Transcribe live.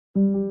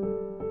Hello,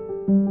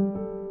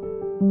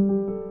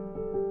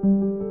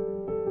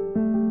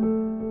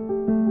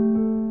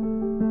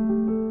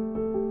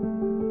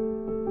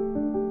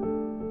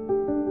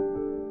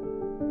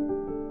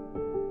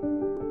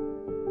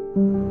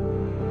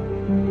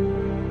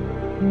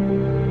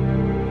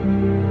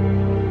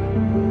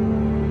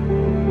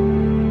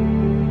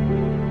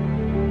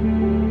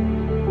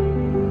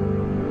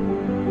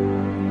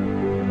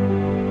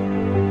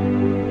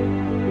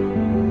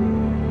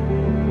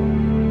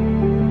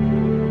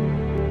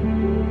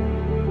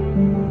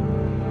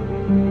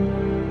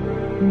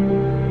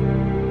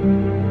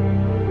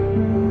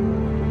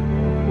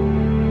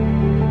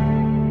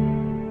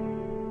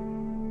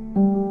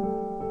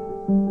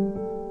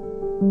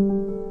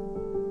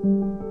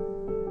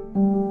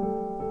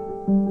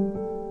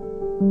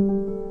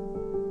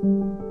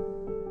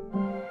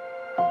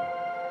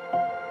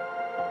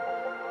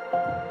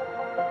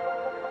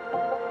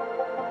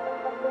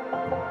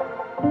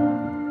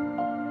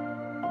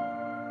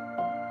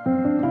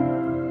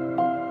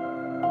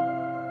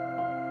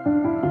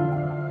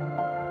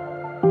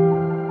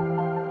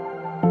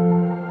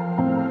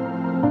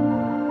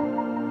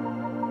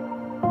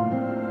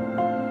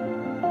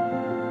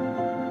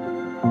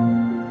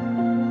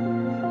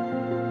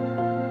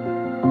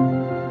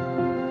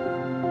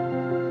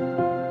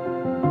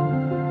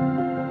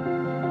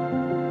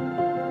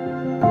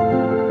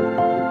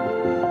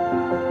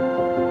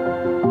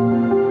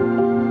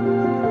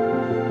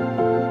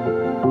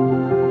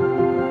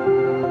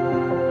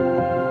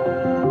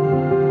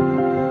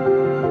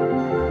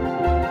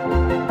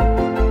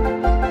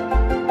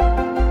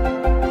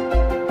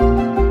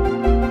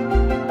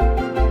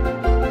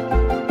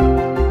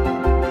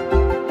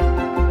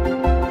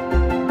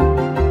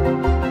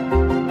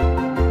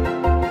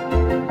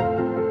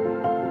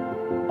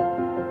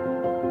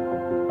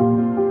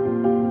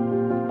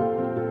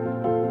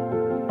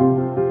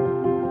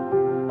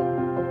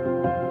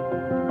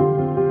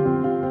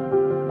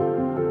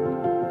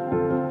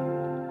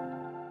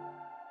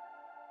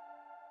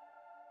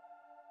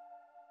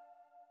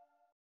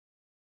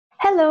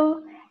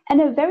 and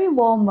a very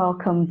warm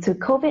welcome to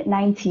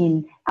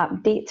COVID-19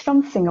 Updates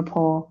from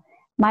Singapore.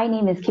 My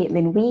name is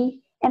Caitlin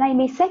Wee, and I'm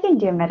a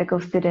second-year medical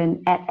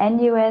student at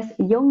NUS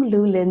Yong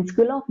Lu Lin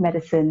School of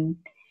Medicine.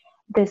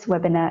 This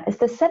webinar is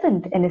the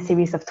 7th in a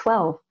series of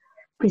 12,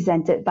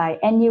 presented by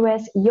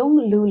NUS Yong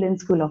Lu Lin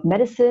School of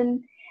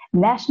Medicine,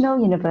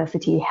 National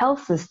University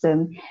Health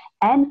System,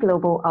 and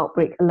Global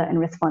Outbreak Alert and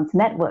Response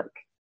Network.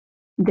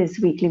 This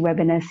weekly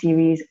webinar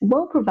series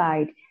will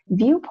provide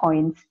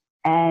viewpoints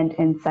and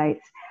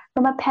insights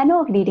from a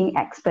panel of leading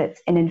experts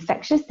in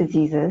infectious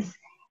diseases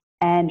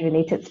and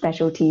related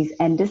specialties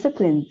and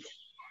disciplines.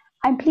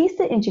 I'm pleased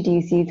to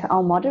introduce you to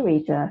our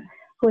moderator,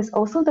 who is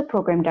also the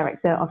program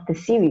director of the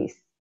series.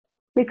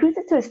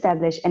 Recruited to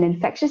establish an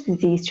infectious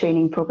disease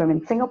training program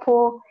in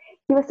Singapore,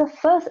 he was the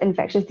first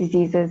infectious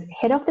diseases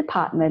head of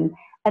department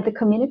at the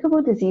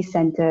Communicable Disease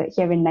Center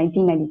here in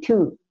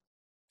 1992.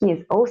 He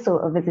is also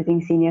a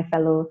visiting senior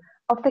fellow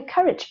of the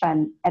Courage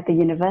Fund at the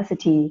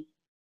university.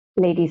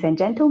 Ladies and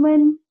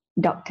gentlemen,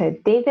 Dr.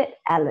 David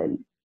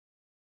Allen.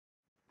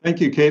 Thank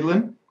you,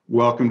 Caitlin.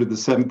 Welcome to the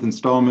 7th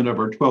installment of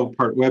our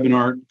 12-part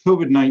webinar,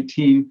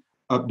 COVID-19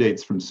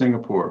 Updates from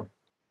Singapore.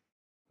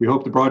 We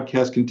hope the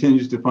broadcast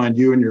continues to find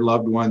you and your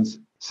loved ones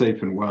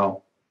safe and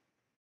well.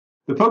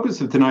 The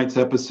focus of tonight's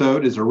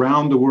episode is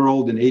Around the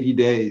World in 80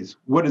 Days.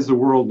 What has the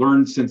world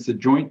learned since the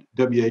joint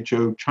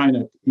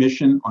WHO-China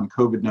mission on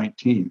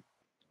COVID-19?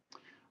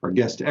 Our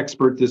guest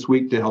expert this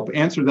week to help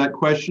answer that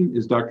question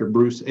is Dr.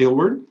 Bruce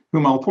Aylward,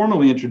 whom I'll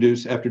formally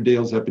introduce after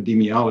Dale's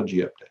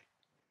epidemiology update.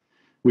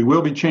 We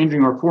will be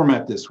changing our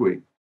format this week.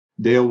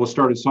 Dale will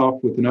start us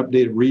off with an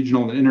update of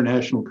regional and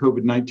international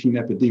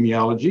COVID-19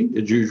 epidemiology,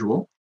 as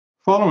usual.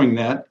 Following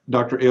that,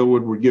 Dr.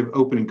 Aylward will give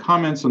opening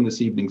comments on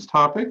this evening's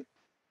topic.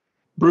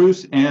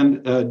 Bruce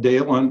and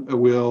Dale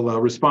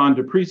will respond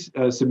to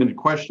pre-submitted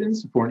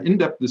questions for an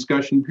in-depth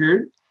discussion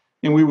period,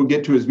 and we will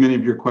get to as many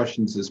of your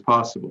questions as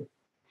possible.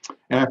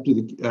 After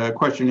the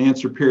question and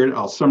answer period,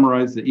 I'll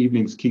summarize the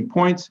evening's key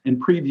points and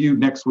preview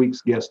next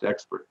week's guest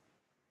expert.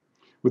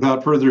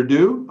 Without further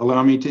ado,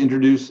 allow me to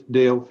introduce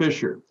Dale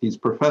Fisher. He's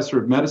Professor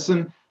of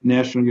Medicine,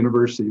 National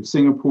University of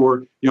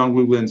Singapore, Yong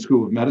Lu Lin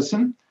School of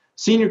Medicine,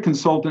 Senior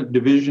Consultant,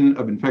 Division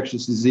of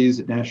Infectious Disease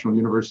at National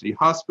University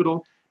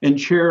Hospital, and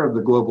Chair of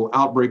the Global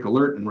Outbreak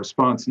Alert and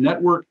Response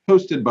Network,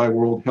 hosted by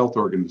World Health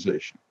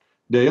Organization.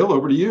 Dale,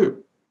 over to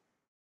you.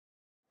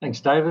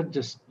 Thanks, David.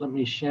 Just let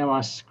me share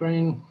my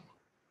screen.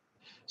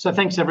 So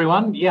thanks,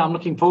 everyone. Yeah, I'm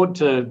looking forward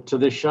to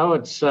this show.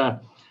 It's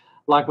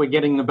like we're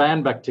getting the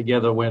band back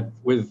together with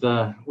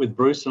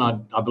Bruce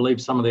and I believe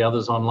some of the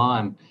others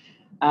online.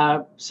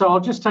 So I'll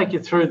just take you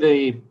through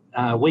the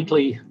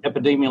weekly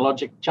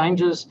epidemiologic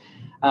changes.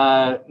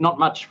 Not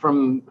much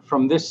from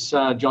this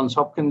Johns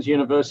Hopkins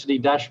University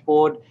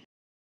dashboard.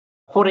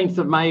 14th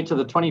of May to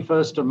the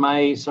 21st of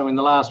May. So in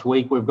the last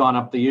week, we've gone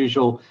up the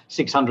usual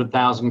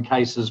 600,000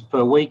 cases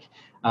per week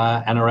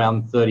and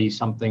around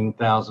 30-something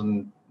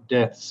thousand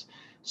deaths.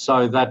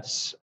 So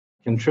that's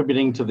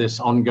contributing to this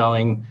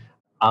ongoing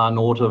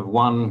R0 of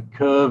 1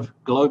 curve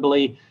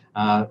globally,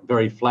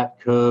 very flat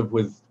curve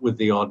with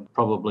the odd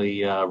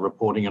probably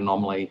reporting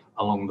anomaly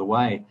along the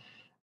way.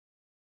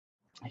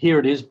 Here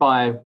it is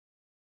by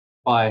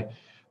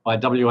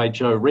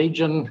WHO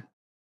region,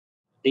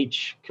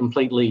 each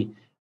completely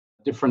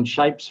different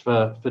shapes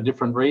for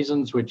different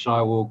reasons, which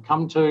I will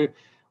come to.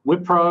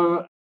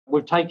 Wipro,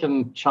 we've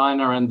taken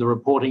China and the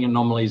reporting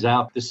anomalies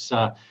out. This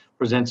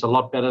presents a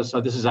lot better. So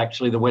this is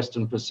actually the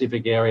Western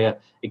Pacific area,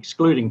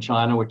 excluding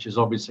China, which is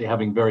obviously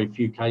having very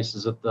few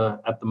cases at the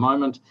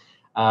moment.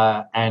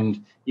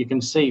 And you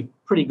can see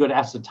pretty good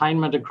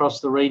ascertainment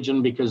across the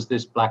region because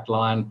this black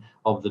line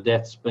of the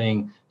deaths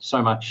being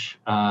so much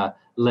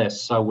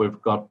less. So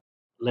we've got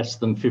less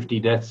than 50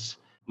 deaths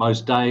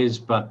most days,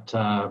 but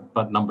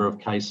number of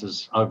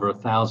cases over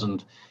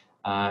 1,000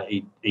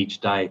 each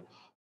day.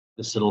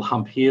 This little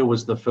hump here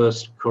was the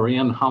first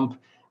Korean hump,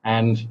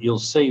 and you'll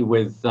see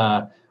with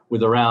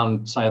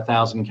around, say,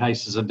 1,000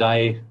 cases a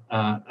day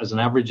as an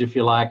average, if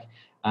you like,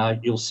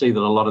 you'll see that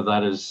a lot of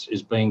that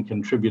is being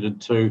contributed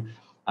to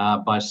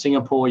by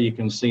Singapore. You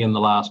can see in the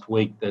last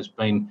week there's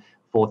been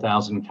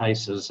 4,000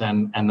 cases,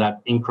 and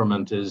that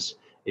increment is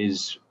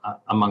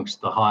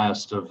amongst the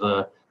highest of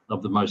the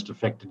most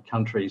affected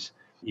countries.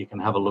 You can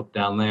have a look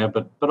down there,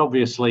 but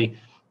obviously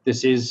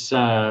this is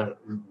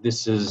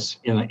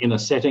in a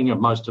setting of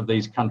most of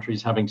these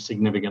countries having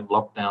significant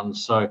lockdowns.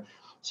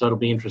 So it'll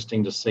be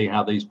interesting to see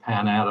how these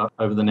pan out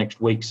over the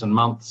next weeks and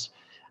months.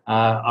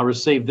 I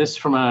received this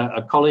from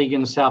a colleague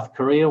in South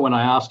Korea when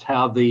I asked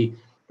how the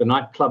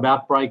nightclub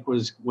outbreak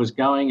was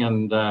going,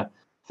 and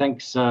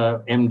thanks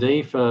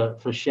MD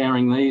for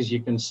sharing these.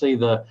 You can see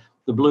the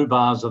blue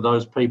bars are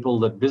those people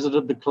that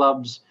visited the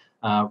clubs.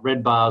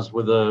 Red bars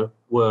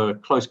were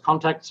close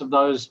contacts of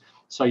those.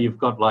 So you've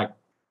got like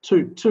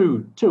two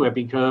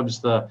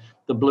epicurves.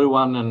 The blue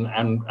one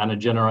and a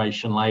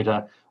generation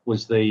later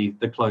was the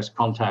close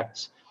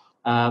contacts.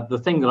 The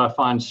thing that I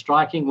find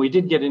striking, we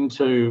did get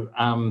into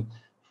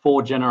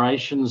 4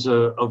 generations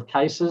of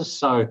cases.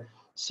 So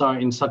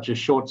in such a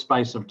short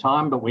space of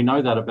time, but we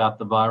know that about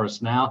the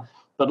virus now.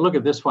 But look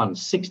at this one: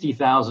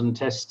 60,000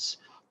 tests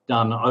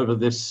done over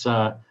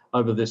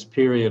this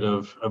period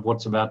of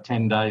what's about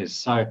 10 days.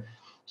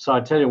 So I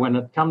tell you, when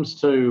it comes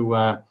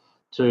to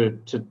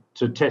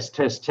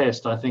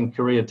test, I think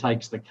Korea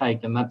takes the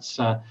cake, and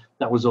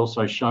that was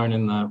also shown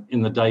in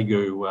the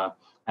Daegu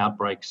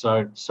outbreak.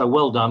 So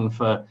well done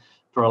for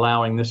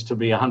allowing this to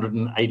be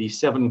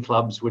 187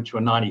 clubs, which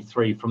were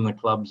 93 from the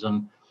clubs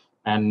and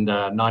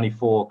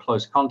 94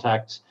 close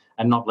contacts,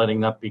 and not letting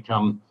that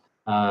become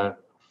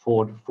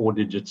four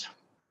digits.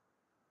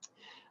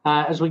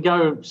 As we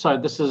go, so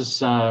this is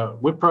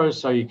Wipro,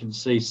 so you can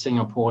see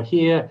Singapore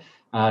here,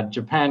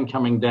 Japan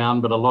coming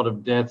down, but a lot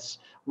of deaths,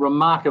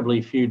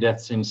 remarkably few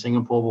deaths in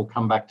Singapore. We'll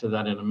come back to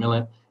that in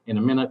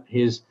a minute.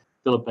 Here's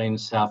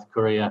Philippines, South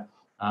Korea,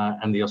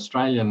 and the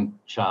Australian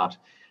chart.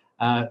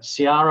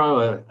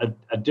 Ciaro,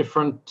 a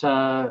different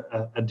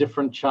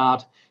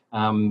chart,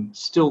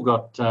 still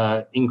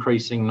got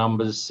increasing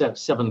numbers,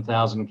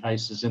 7,000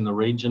 cases in the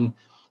region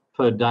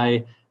per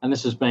day, and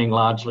this is being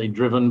largely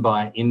driven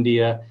by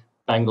India,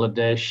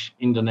 Bangladesh,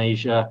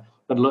 Indonesia.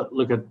 But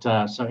look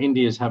at, so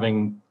India's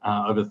having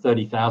over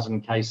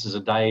 30,000 cases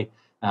a day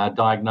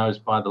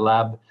diagnosed by the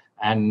lab,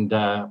 and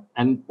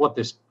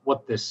this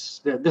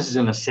is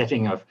in a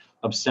setting of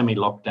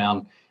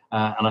semi-lockdown,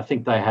 and I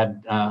think they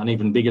had an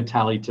even bigger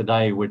tally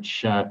today,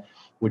 which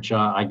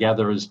I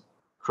gather is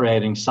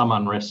creating some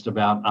unrest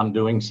about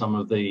undoing some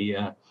of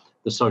the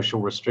social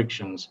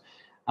restrictions.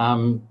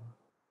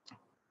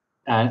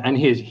 And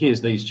here's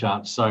these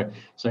charts. So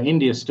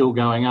India's still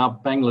going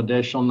up,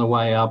 Bangladesh on the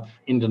way up,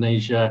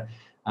 Indonesia,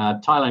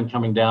 Thailand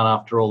coming down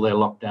after all their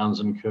lockdowns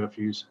and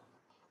curfews.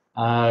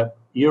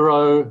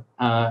 Euro,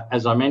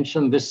 as I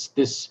mentioned, this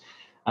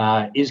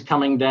is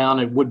coming down.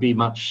 It would be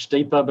much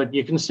steeper, but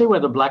you can see where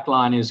the black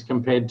line is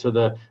compared to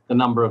the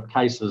number of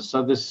cases.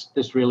 So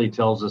this really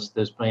tells us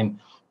there's been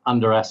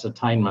under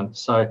ascertainment.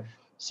 So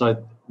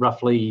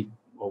roughly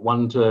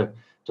 1,000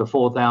 to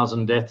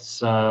 4,000 deaths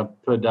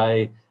per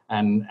day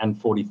and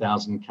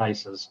 40,000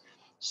 cases.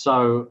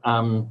 So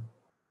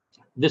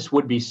this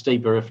would be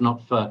steeper if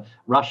not for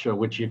Russia,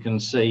 which you can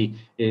see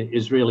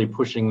is really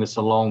pushing this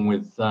along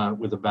with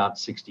about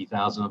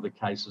 60,000 of the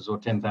cases, or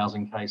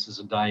 10,000 cases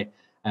a day,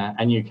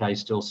 and UK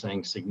still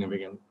seeing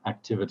significant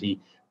activity.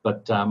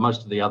 But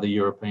most of the other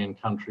European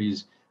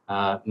countries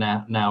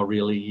now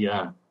really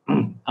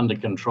under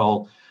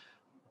control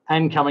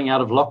and coming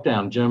out of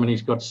lockdown.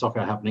 Germany's got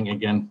soccer happening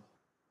again.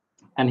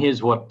 And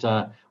here's what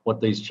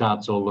these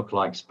charts all look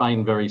like.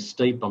 Spain, very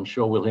steep. I'm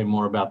sure we'll hear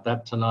more about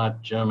that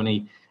tonight.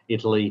 Germany,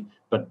 Italy,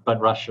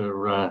 but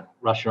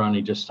Russia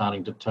only just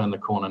starting to turn the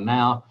corner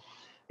now.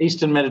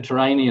 Eastern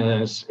Mediterranean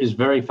is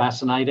very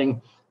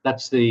fascinating.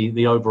 That's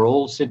the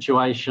overall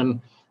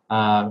situation,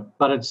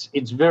 but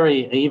it's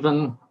very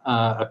even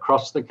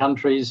across the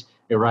countries.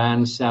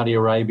 Iran, Saudi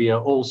Arabia,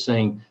 all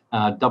seeing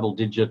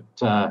double-digit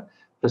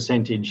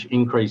percentage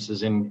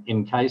increases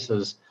in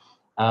cases.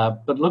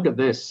 But look at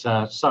this.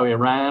 So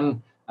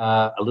Iran,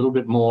 a little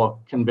bit more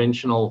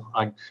conventional,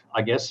 I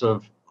guess,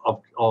 of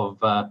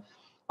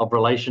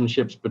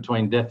relationships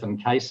between death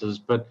and cases.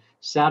 But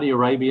Saudi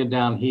Arabia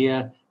down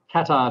here,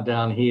 Qatar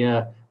down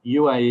here,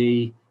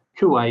 UAE,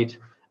 Kuwait,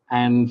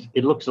 and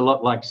it looks a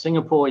lot like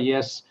Singapore,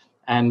 yes.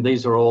 And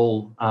these are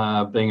all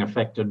being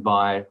affected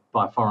by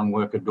foreign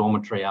worker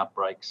dormitory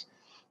outbreaks.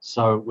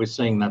 So we're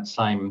seeing that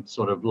same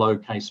sort of low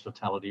case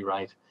fatality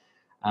rate.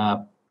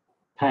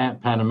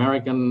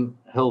 Pan-American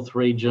health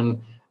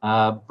region,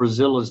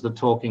 Brazil is the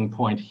talking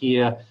point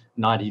here,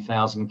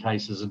 90,000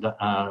 cases in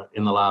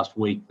the last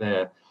week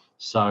there.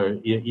 So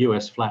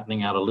US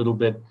flattening out a little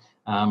bit.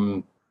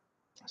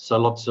 So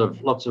lots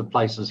of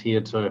places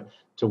here to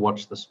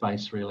watch the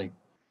space really.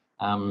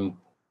 And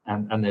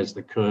there's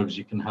the curves.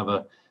 You can have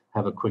a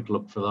quick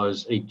look for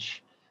those.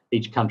 Each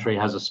country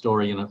has a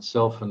story in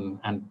itself,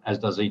 and as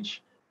does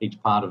each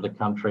part of the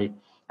country.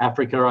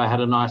 Africa, I had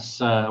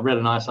read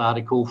a nice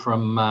article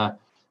from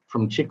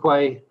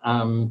Chikwe,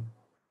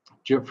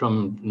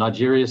 from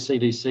Nigeria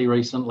CDC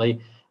recently,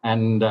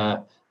 and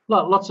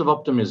lots of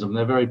optimism.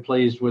 They're very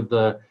pleased with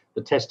the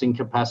testing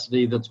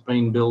capacity that's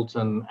been built,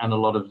 and a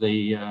lot of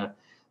the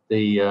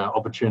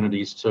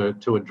opportunities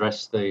to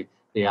address the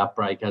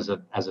outbreak as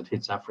it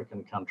hits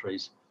African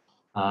countries.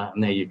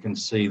 And there you can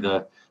see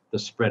the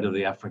spread of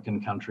the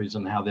African countries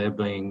and how they're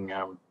being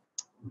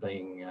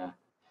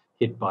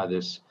hit by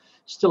this.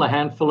 Still a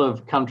handful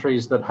of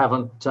countries that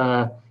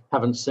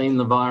haven't seen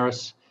the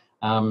virus,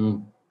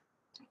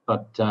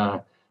 but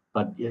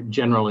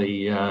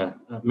generally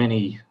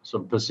many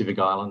sort of Pacific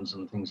Islands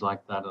and things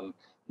like that, and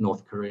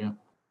North Korea.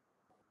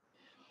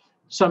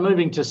 So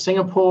moving to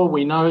Singapore,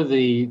 we know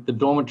the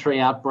dormitory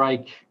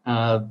outbreak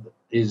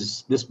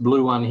is this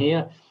blue one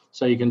here.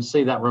 So you can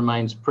see that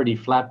remains pretty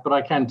flat, but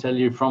I can tell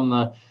you from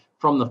the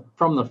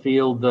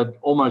field that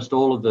almost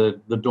all of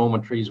the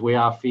dormitories, we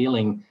are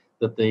feeling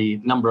that the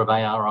number of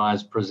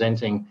ARIs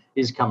presenting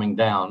is coming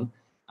down.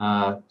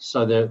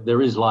 So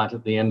there is light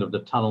at the end of the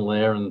tunnel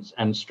there,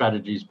 and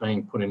strategies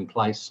being put in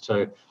place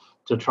to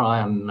try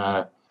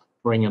and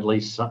bring at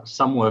least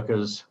some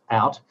workers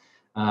out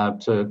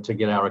to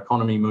get our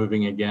economy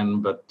moving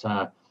again. But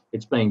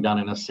it's being done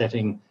in a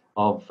setting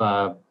of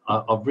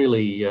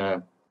really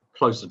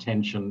close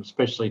attention,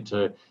 especially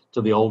to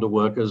the older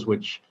workers,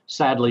 which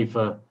sadly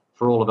for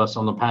all of us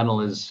on the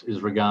panel is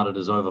regarded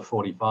as over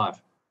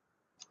 45.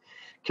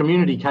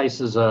 Community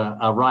cases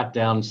are right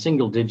down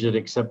single digit,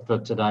 except for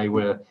today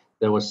where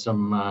there was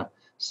some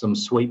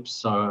sweeps,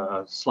 so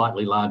a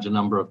slightly larger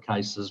number of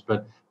cases.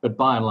 But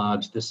by and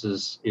large, this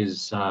is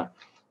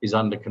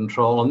under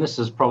control. And this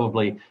is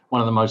probably one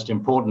of the most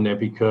important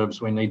epicurves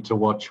we need to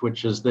watch,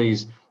 which is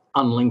these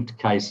unlinked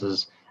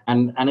cases.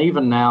 And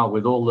even now,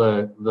 with all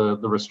the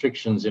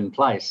restrictions in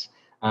place,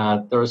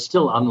 there are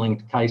still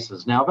unlinked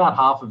cases. Now, about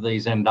half of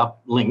these end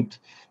up linked,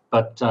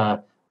 but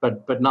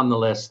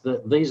nonetheless,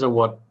 these are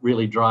what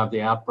really drive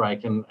the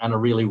outbreak and are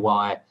really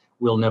why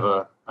we'll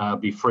never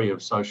be free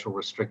of social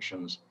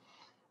restrictions.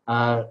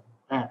 And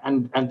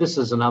this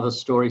is another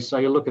story. So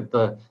you look at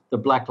the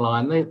black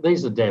line,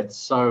 these are deaths.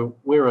 So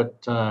we're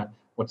at,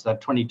 what's that,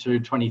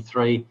 22,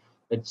 23.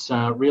 It's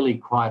really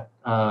quite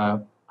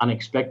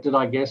unexpected,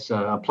 I guess,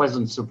 a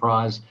pleasant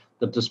surprise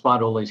that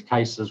despite all these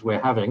cases we're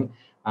having,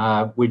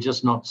 we're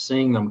just not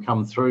seeing them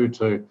come through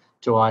to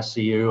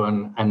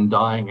ICU and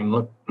dying. And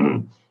look,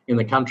 in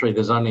the country,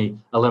 there's only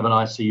 11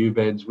 ICU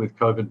beds with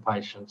COVID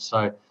patients.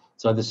 So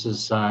this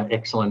is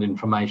excellent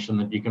information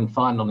that you can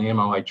find on the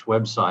MOH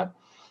website.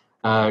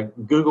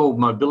 Google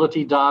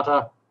mobility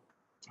data.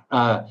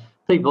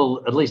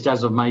 People, at least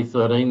as of May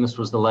 13, this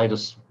was the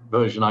latest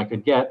version I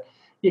could get,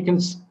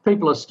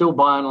 people are still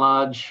by and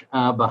large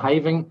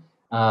behaving,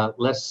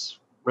 less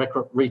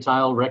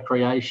retail,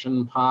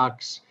 recreation,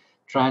 parks,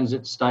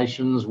 transit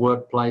stations,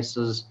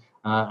 workplaces,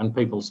 and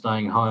people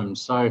staying home.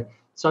 So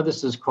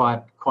this is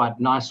quite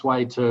nice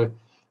way to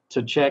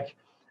check.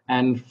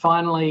 And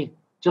finally,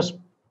 just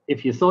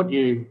if you thought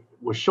you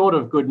were short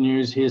of good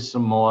news, here's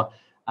some more.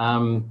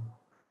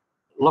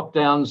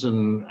 Lockdowns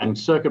and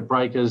circuit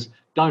breakers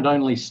don't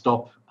only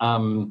stop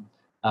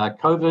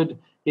COVID.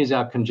 Here's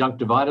our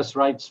conjunctivitis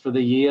rates for the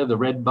year, the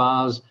red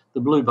bars. The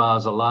blue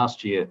bars are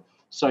last year.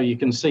 So you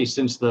can see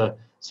since the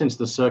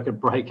circuit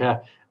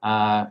breaker,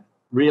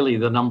 really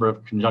the number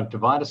of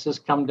conjunctivitis has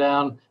come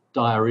down,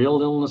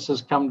 diarrheal illness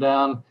has come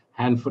down,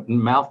 hand, foot and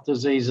mouth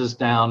diseases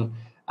down,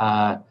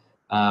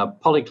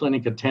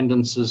 polyclinic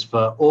attendances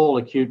for all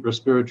acute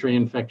respiratory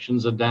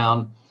infections are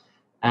down.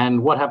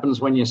 And what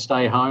happens when you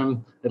stay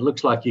home? It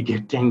looks like you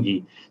get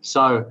dengue.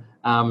 So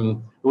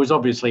it was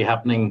obviously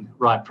happening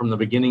right from the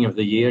beginning of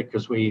the year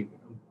because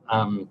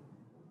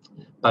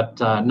but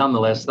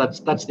nonetheless,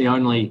 that's the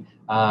only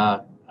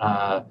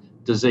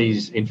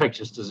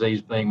infectious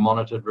disease being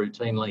monitored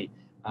routinely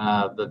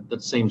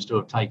that seems to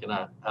have taken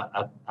a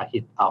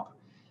hit up.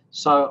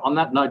 So on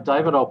that note,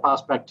 David, I'll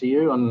pass back to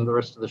you and the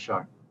rest of the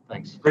show.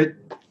 Thanks. Great,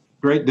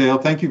 Dale.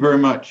 Thank you very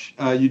much.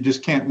 You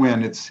just can't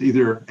win. It's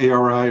either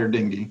ARI or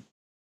dengue.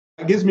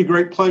 It gives me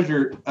great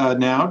pleasure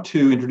now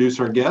to introduce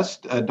our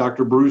guest,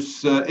 Dr.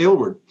 Bruce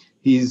Aylward.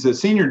 He's a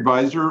senior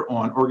advisor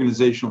on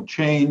organizational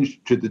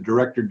change to the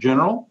Director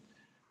General.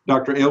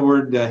 Dr.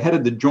 Aylward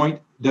headed the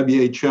joint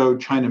WHO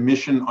China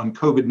mission on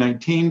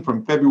COVID-19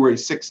 from February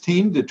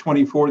 16 to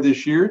 24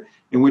 this year,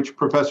 in which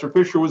Professor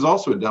Fisher was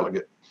also a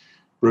delegate.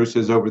 Bruce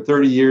has over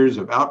 30 years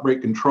of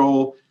outbreak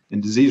control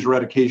and disease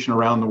eradication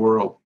around the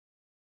world.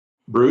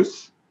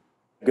 Bruce?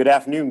 Good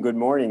afternoon, good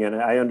morning, and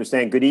I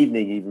understand good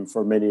evening even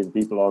for many of the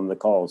people on the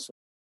call. So,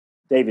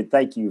 David,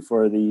 thank you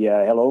for the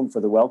hello and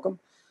for the welcome.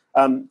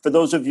 For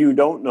those of you who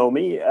don't know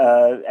me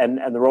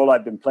and the role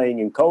I've been playing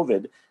in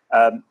COVID,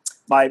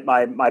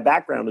 my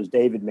background, as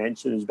David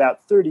mentioned, is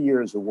about 30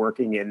 years of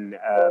working in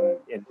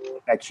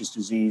infectious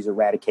disease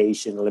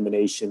eradication,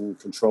 elimination,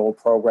 control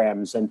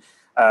programs. And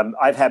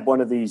I've had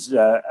one of these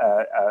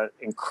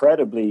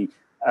incredibly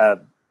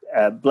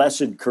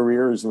blessed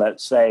careers,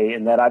 let's say,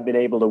 in that I've been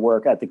able to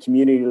work at the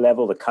community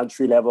level, the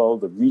country level,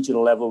 the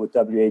regional level with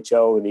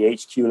WHO and the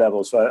HQ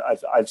level. So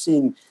I've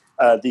seen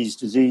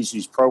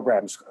these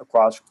programs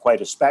across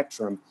quite a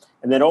spectrum.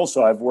 And then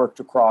also I've worked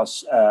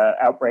across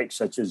outbreaks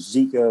such as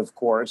Zika, of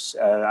course.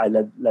 I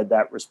led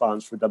that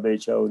response for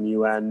WHO and the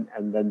UN,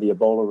 and then the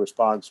Ebola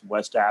response in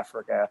West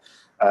Africa,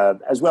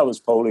 as well as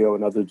polio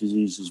and other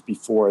diseases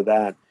before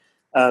that.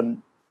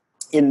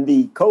 In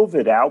the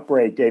COVID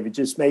outbreak, David,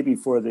 just maybe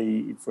for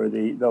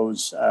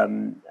those who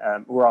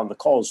are on the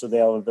call, so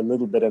they'll have a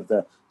little bit of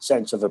the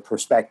sense of a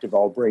perspective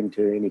I'll bring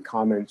to any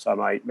comments I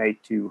might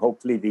make to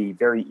hopefully the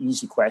very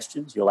easy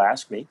questions you'll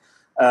ask me.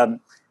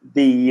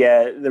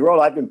 The role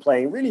I've been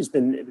playing really has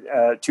been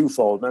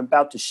twofold. I'm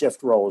about to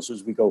shift roles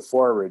as we go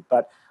forward,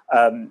 but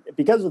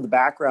because of the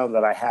background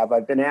that I have,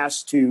 I've been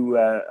asked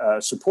to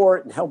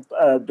support and help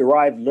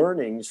derive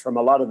learnings from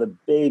a lot of the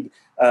big,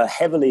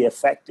 heavily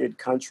affected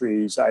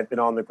countries. I've been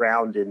on the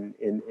ground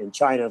in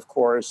China, of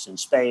course, in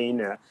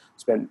Spain,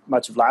 spent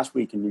much of last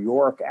week in New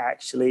York,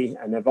 actually,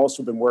 and I've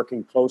also been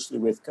working closely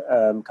with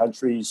a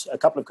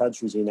couple of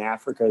countries in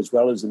Africa, as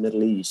well as the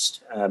Middle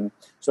East.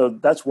 So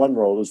that's one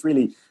role, is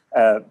really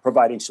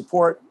providing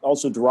support,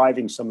 also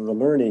deriving some of the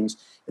learnings.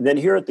 And then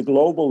here at the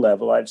global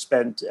level, I've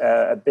spent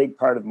a big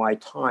part of my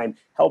time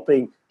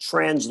helping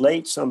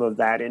translate some of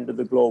that into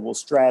the global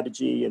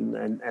strategy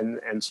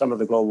and some of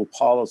the global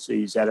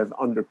policies that have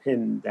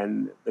underpinned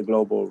then the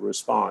global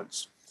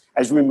response.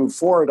 As we move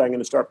forward, I'm going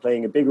to start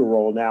playing a bigger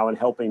role now in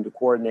helping to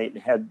coordinate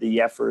and head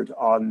the effort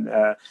on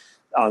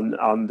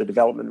the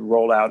development and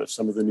rollout of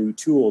some of the new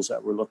tools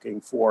that we're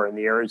looking for in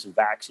the areas of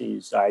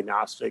vaccines,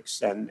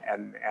 diagnostics,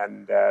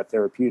 and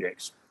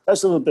therapeutics.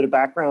 That's a little bit of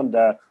background,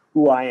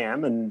 who I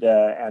am and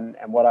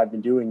what I've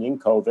been doing in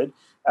COVID.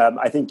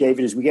 I think,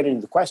 David, as we get into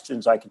the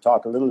questions, I can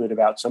talk a little bit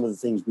about some of the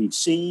things we've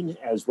seen,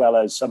 as well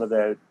as some of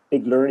the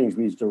big learnings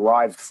we've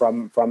derived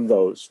from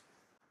those.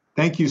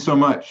 Thank you so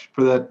much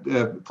for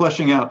that,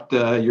 fleshing out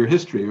your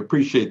history.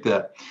 Appreciate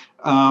that.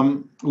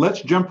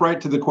 Let's jump right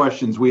to the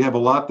questions. We have a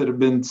lot that have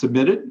been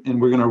submitted, and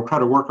we're going to try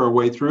to work our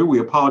way through. We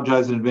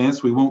apologize in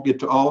advance. We won't get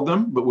to all of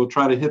them, but we'll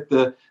try to hit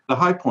the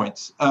high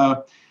points.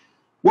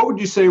 What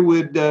would you say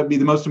would be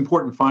the most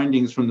important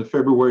findings from the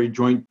February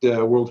joint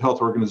World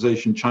Health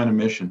Organization China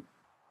mission?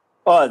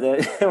 Oh,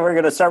 we're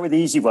going to start with the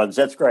easy ones.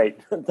 That's great.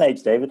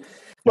 Thanks, David.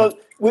 Well,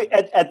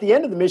 at the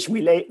end of the mission,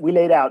 we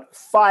laid out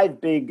four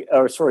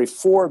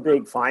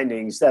big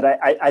findings that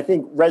I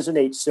think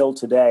resonate still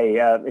today.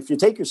 If you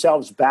take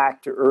yourselves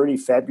back to early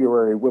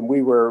February, when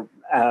we were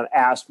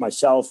asked,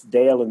 myself,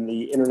 Dale, and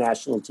the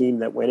international team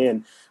that went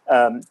in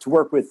to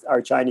work with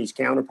our Chinese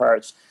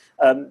counterparts,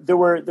 there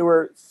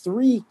were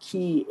three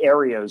key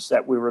areas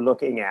that we were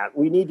looking at.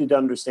 We needed to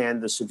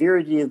understand the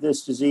severity of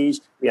this disease.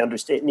 We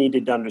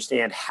needed to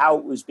understand how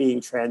it was being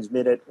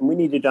transmitted, and we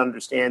needed to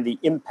understand the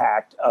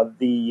impact of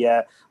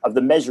the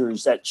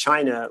measures that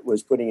China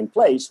was putting in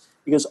place,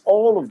 because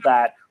all of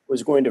that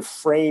was going to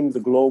frame the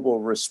global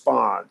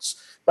response.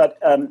 But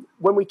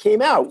when we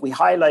came out, we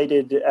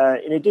highlighted,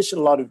 in addition,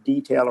 a lot of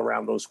detail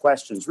around those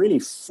questions, really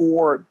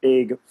four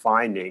big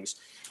findings.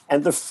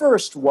 And the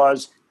first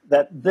was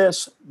that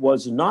this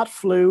was not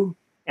flu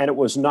and it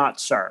was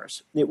not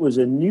SARS. It was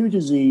a new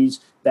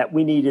disease that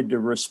we needed to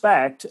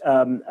respect,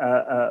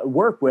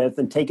 work with,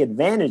 and take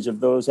advantage of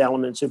those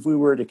elements if we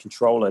were to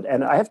control it.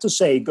 And I have to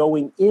say,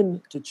 going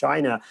into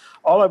China,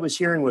 all I was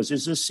hearing was,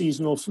 is this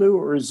seasonal flu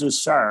or is this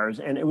SARS?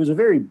 And it was a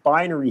very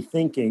binary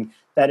thinking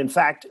that, in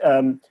fact,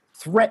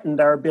 threatened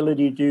our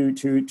ability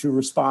to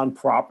respond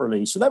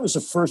properly. So that was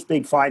the first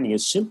big finding,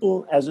 as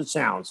simple as it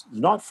sounds. It's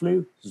not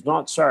flu, it's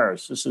not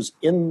SARS. This is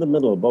in the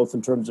middle, both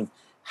in terms of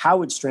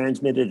how it's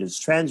transmitted, its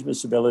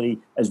transmissibility,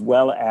 as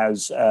well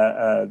as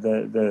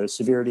the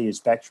severity and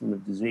spectrum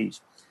of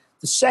disease.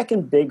 The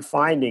second big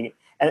finding,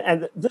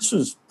 and this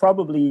was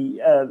probably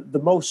the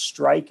most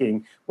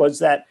striking, was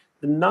that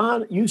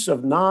the use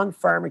of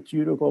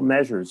non-pharmaceutical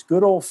measures,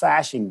 good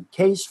old-fashioned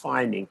case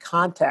finding,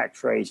 contact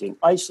tracing,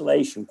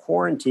 isolation,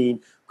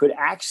 quarantine, could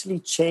actually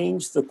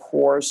change the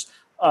course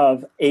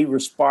of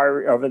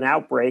an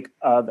outbreak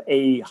of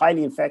a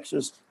highly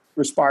infectious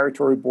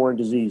respiratory-borne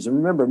disease. And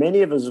remember,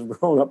 many of us have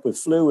grown up with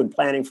flu and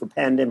planning for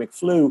pandemic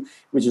flu,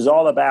 which is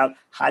all about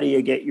how do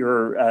you get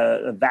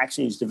your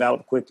vaccines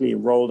developed quickly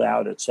and rolled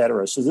out, et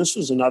cetera. So this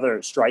was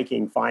another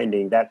striking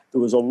finding that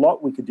there was a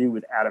lot we could do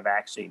without a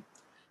vaccine.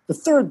 The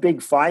third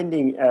big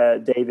finding,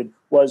 David,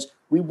 was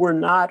we were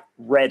not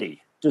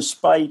ready,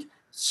 despite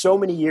so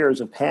many years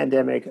of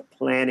pandemic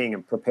planning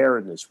and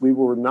preparedness. We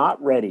were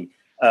not ready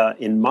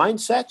in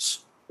mindsets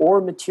or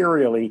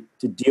materially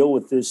to deal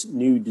with this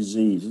new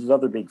disease. This is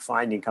another big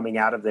finding coming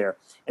out of there.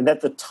 And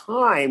that the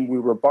time we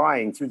were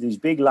buying through these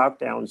big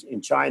lockdowns in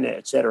China,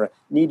 et cetera,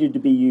 needed to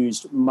be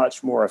used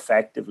much more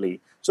effectively.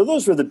 So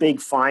those were the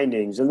big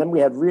findings. And then we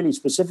had really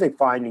specific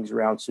findings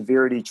around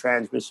severity,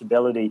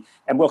 transmissibility,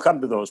 and we'll come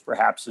to those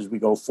perhaps as we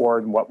go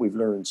forward and what we've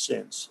learned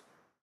since.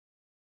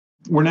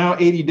 We're now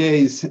 80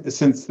 days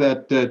since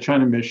that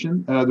China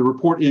mission. The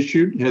report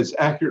issued has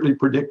accurately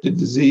predicted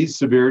disease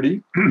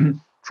severity,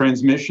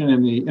 transmission,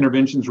 and the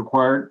interventions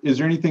required. Is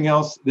there anything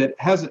else that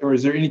has, or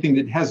is there anything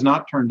that has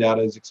not turned out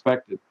as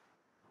expected?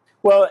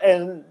 Well,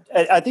 and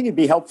I think it'd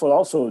be helpful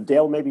also,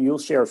 Dale, maybe you'll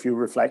share a few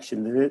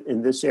reflections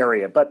in this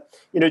area. But,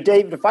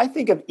 David, if I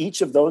think of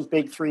each of those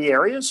big three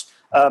areas,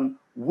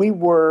 we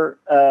were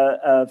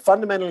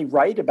fundamentally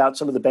right about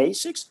some of the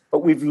basics,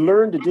 but we've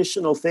learned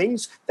additional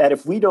things that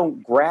if we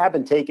don't grab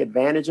and take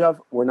advantage of,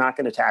 we're not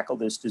going to tackle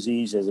this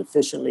disease as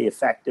efficiently,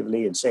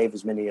 effectively, and save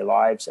as many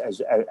lives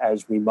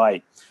as we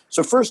might.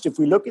 So first, if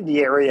we look in the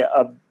area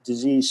of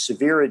disease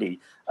severity,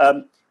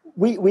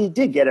 we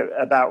did get it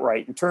about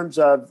right in terms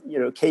of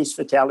case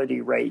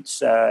fatality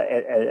rates,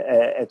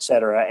 et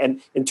cetera.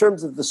 And in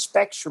terms of the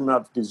spectrum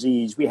of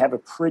disease, we have a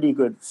pretty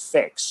good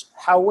fix.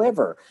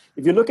 However,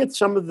 if you look at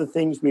some of the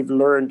things we've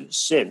learned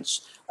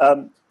since,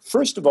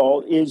 first of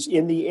all, is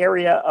in the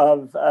area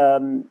of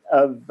the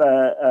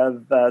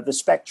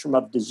spectrum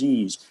of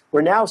disease.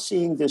 We're now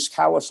seeing this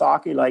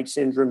Kawasaki-like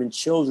syndrome in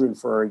children,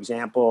 for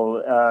example,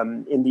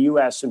 in the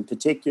U.S. in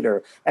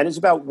particular, and it's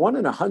about 1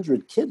 in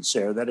 100 kids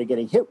there that are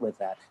getting hit with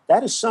that.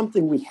 That is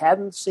something we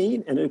hadn't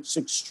seen, and it's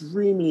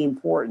extremely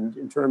important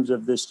in terms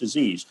of this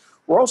disease.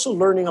 We're also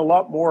learning a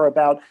lot more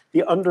about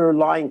the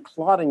underlying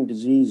clotting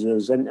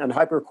diseases and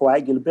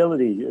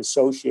hypercoagulability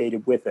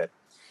associated with it.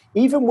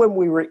 Even when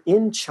we were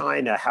in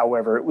China,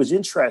 however, it was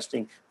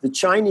interesting. The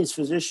Chinese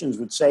physicians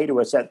would say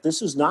to us that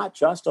this is not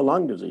just a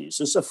lung disease.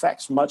 This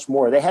affects much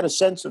more. They had a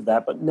sense of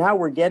that, but now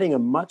we're getting a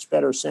much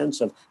better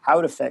sense of how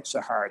it affects the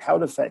heart, how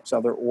it affects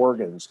other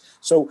organs.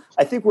 So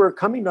I think we're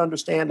coming to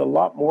understand a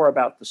lot more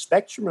about the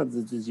spectrum of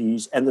the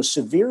disease and the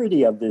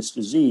severity of this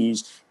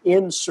disease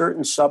in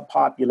certain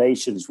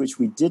subpopulations, which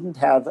we didn't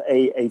have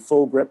a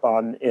full grip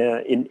on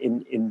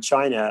in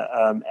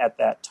China at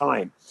that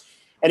time.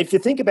 And if you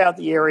think about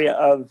the area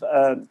of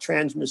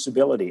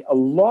transmissibility, a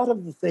lot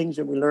of the things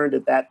that we learned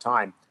at that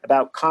time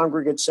about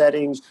congregate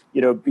settings,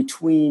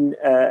 between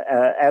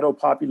adult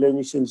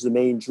populations, the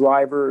main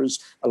drivers,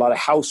 a lot of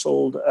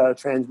household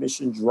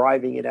transmission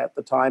driving it at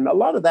the time, a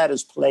lot of that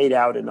is played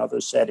out in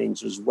other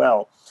settings as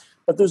well.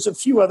 But there's a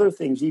few other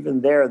things even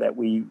there that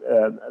we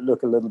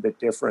look a little bit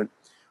different.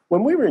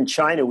 When we were in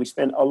China, we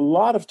spent a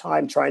lot of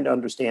time trying to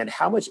understand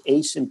how much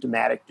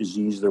asymptomatic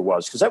disease there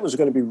was, because that was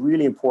going to be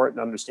really important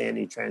in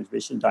understanding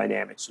transmission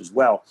dynamics as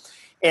well.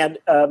 And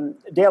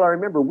Dale, I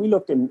remember we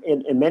looked in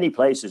many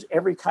places,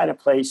 every kind of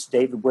place,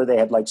 David, where they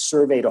had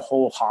surveyed a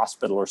whole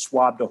hospital or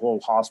swabbed a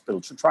whole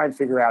hospital to try and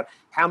figure out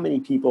how many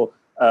people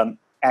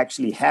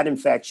actually had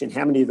infection,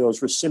 how many of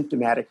those were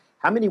symptomatic,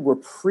 how many were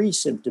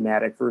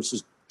pre-symptomatic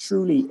versus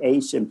truly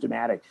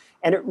asymptomatic.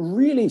 And it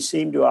really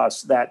seemed to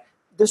us that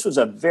this was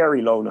a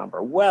very low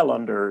number, well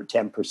under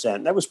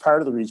 10%. That was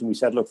part of the reason we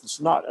said, look,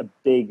 it's not a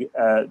big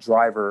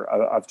driver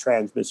of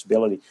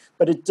transmissibility.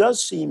 But it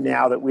does seem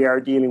now that we are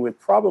dealing with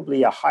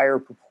probably a higher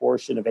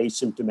proportion of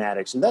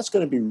asymptomatics. And that's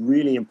going to be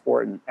really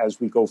important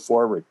as we go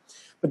forward.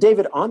 But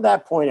David, on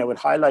that point, I would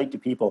highlight to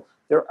people,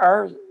 there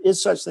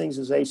is such things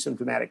as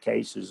asymptomatic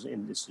cases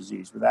in this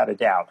disease, without a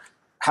doubt.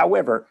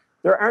 However,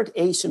 there aren't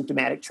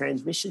asymptomatic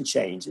transmission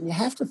chains. And you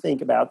have to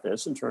think about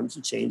this in terms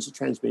of chains of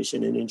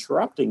transmission and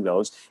interrupting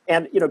those.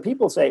 And,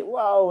 people say,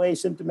 well,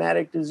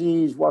 asymptomatic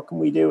disease, what can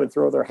we do? And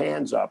throw their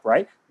hands up,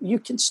 right? You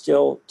can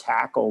still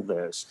tackle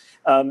this.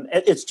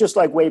 It's just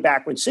like way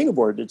back when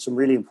Singapore did some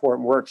really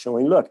important work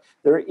showing, look,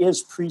 there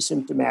is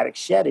pre-symptomatic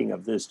shedding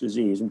of this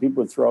disease. And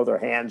people would throw their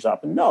hands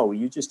up. And no,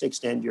 you just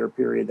extend your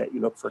period that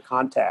you look for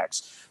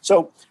contacts.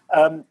 So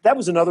that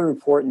was another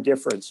important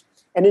difference.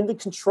 And in the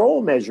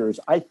control measures,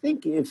 I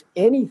think, if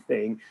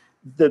anything,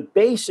 the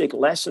basic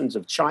lessons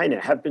of China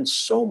have been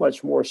so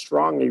much more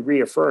strongly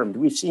reaffirmed.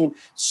 We've seen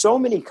so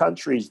many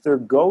countries, their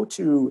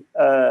go-to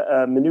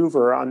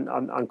maneuver on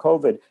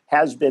COVID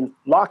has been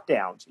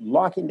lockdowns,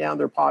 locking down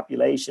their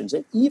populations.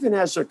 And even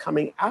as they're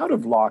coming out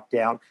of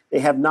lockdown, they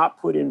have not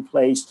put in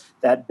place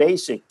that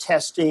basic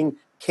testing,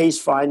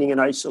 case finding and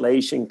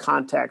isolation,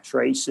 contact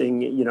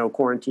tracing,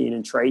 quarantine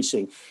and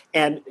tracing.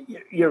 And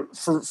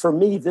for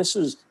me, this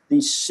is the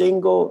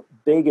single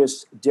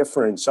biggest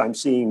difference I'm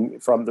seeing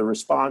from the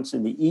response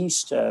in the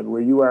East,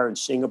 where you are in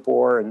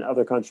Singapore and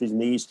other countries in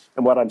the East,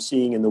 and what I'm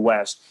seeing in the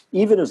West,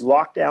 even as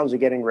lockdowns are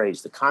getting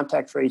raised, the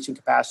contact tracing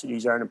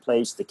capacities aren't in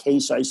place, the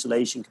case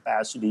isolation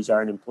capacities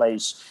aren't in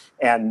place.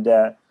 And,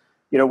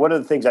 one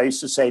of the things I used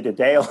to say to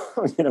Dale,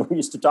 we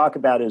used to talk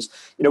about is,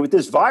 with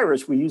this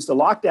virus, we use the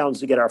lockdowns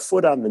to get our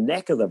foot on the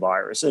neck of the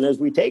virus. And as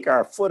we take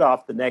our foot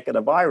off the neck of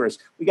the virus,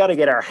 we got to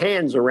get our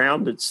hands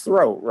around its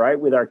throat, right?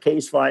 With our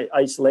case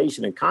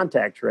isolation and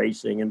contact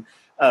tracing.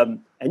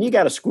 And you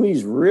got to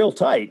squeeze real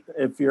tight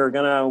if you're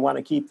going to want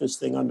to keep this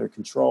thing under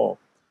control.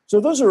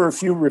 So those are a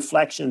few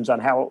reflections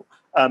on how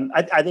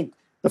I think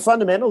the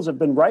fundamentals have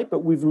been right,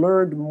 but we've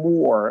learned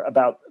more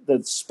about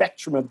the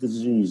spectrum of the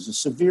disease, the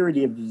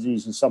severity of the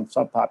disease in some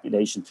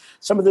subpopulation,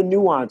 some of the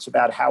nuance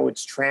about how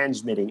it's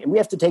transmitting. And we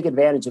have to take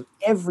advantage of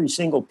every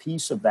single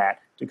piece of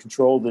that to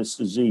control this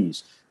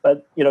disease.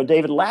 But,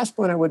 David, last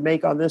point I would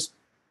make on this,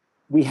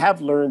 we have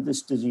learned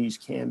this disease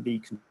can be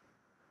controlled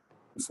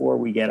before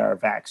we get our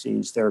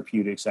vaccines,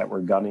 therapeutics that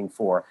we're gunning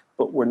for,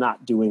 but we're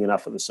not doing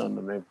enough of the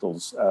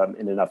fundamentals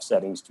in enough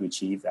settings to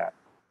achieve that.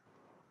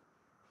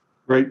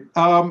 Great.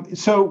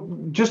 So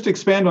just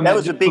expand on that. That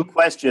was a big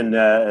question,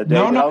 David.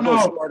 I'll go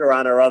shorter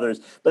on our others,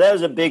 but that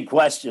was a big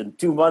question.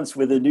 2 months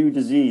with a new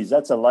disease,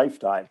 that's a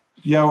lifetime.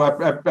 Yeah, well,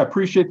 I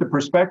appreciate the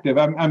perspective.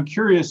 I'm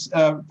curious,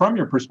 from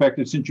your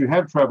perspective, since you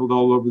have traveled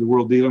all over the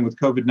world dealing with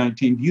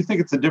COVID-19, do you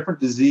think it's a different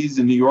disease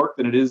in New York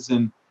than it is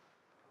in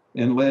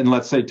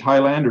let's say,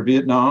 Thailand or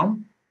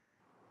Vietnam?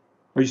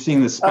 Are you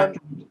seeing the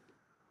spectrum?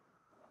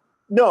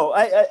 No,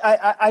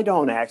 I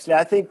don't actually.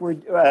 I think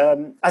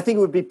I think it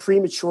would be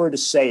premature to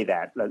say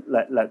that.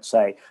 Let's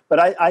say, but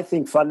I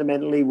think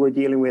fundamentally we're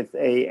dealing with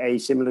a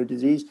similar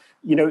disease.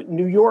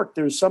 New York.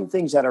 There's some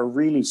things that are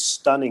really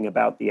stunning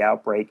about the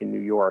outbreak in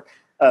New York.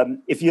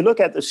 If you look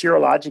at the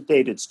serologic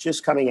data, it's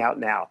just coming out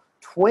now.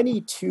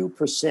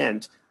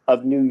 22%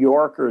 of New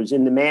Yorkers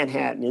in the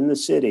Manhattan, in the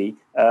city,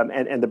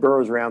 and the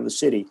boroughs around the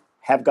city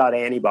have got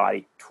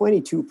antibody.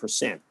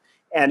 22%.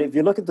 And if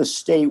you look at the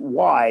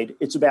statewide,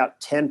 it's about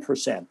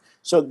 10%.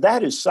 So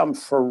that is some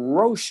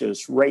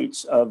ferocious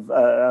rates of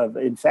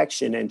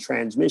infection and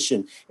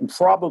transmission, and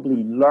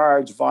probably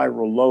large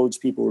viral loads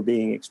people were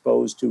being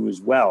exposed to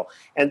as well.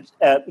 And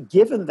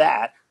given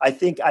that, I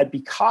think I'd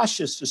be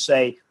cautious to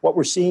say what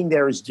we're seeing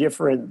there is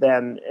different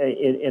than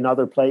in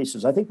other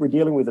places. I think we're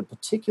dealing with a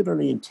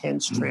particularly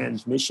intense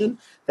transmission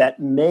that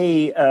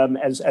may,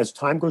 as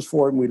time goes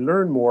forward and we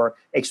learn more,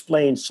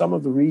 explain some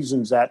of the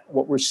reasons that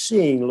what we're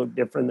seeing look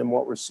different than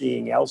what we're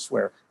seeing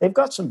elsewhere. They've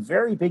got some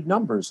very big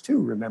numbers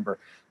too, remember.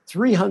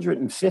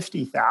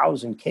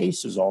 350,000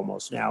 cases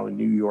almost now in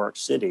New York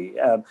City.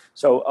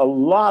 So a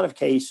lot of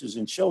cases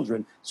in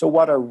children. So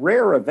what are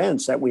rare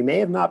events that we may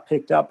have not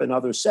picked up in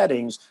other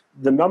settings,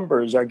 the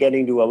numbers are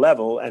getting to a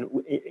level and,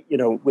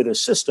 with a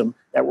system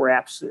that we're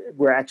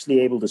actually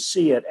able to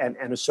see it and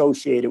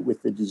associate it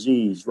with the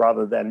disease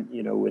rather than,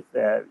 with,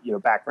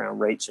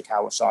 background rates of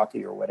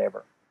Kawasaki or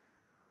whatever.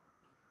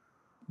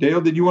 Dale,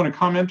 did you want to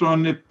comment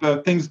on if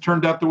things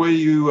turned out the way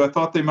you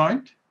thought they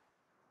might?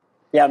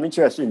 Yeah, I'm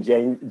interested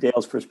in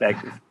Dale's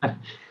perspective.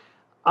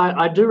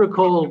 I do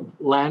recall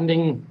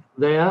landing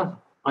there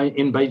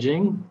in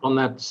Beijing on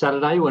that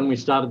Saturday when we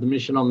started the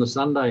mission on the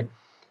Sunday.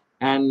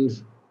 And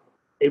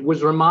it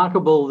was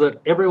remarkable that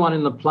everyone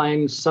in the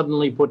plane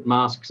suddenly put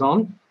masks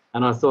on.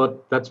 And I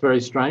thought, that's very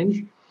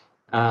strange.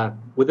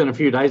 Within a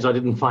few days, I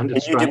didn't find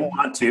it strange. You didn't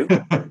want to?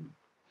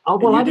 Oh,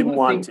 well, I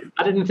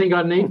didn't think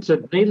I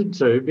needed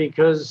to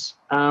because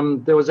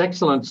there was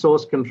excellent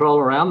source control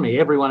around me.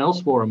 Everyone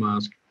else wore a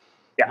mask.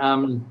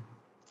 Yeah.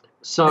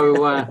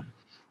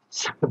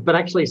 But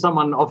actually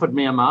someone offered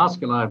me a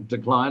mask and I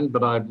declined,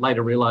 but I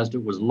later realized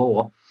it was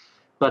law.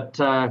 But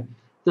the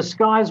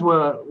skies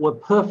were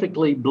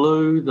perfectly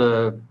blue.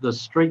 The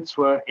streets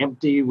were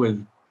empty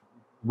with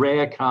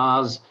rare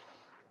cars.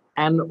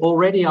 And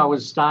already I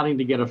was starting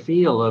to get a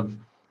feel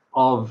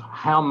of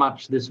how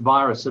much this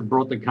virus had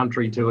brought the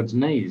country to its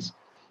knees.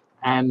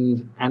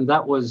 And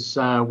that was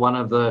one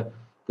of the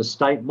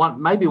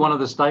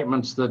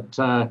statements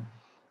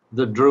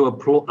that drew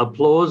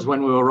applause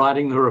when we were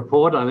writing the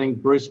report. I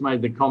think Bruce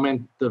made the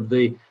comment of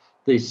the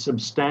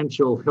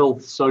substantial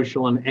health,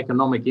 social, and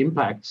economic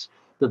impacts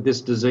that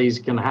this disease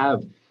can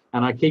have.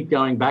 And I keep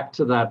going back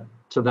to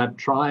that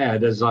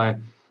triad as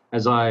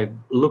I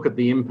look at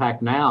the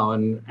impact now,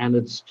 and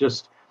it's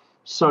just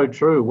so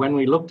true. When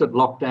we looked at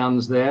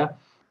lockdowns there,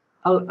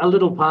 a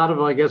little part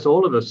of, I guess,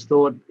 all of us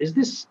thought, is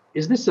this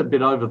a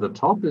bit over the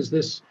top? Is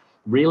this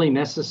really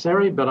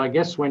necessary? But I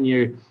guess when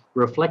you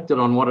reflected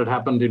on what had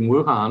happened in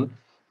Wuhan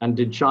and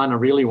did China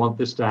really want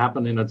this to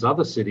happen in its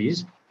other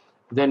cities,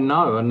 then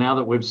no. And now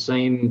that we've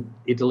seen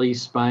Italy,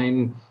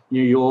 Spain,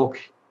 New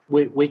York,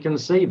 we can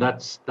see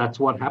that's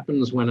what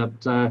happens when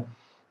it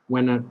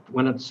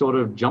sort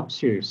of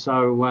jumps you.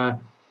 So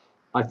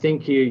I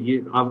think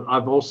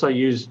I've also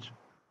used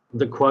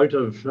the quote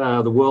of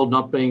the world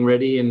not being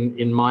ready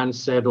in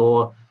mindset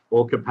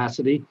or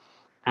capacity,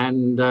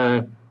 and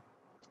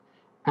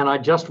I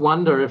just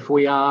wonder if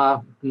we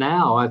are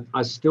now.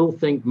 I still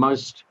think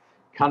most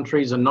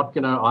countries are not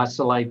going to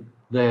isolate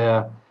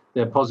their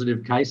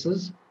positive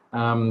cases.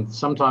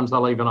 Sometimes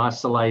they'll even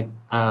isolate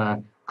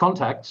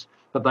contacts,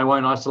 but they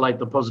won't isolate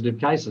the positive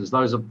cases.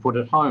 Those are put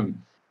at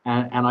home.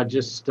 And I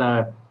just,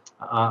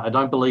 I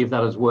don't believe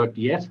that has worked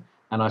yet.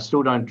 And I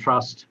still don't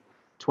trust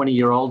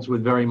 20-year-olds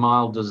with very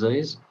mild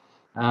disease.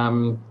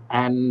 And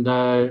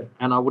I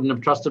wouldn't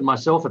have trusted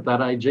myself at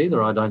that age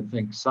either, I don't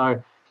think.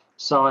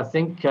 So I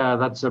think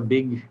that's a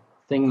big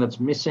thing that's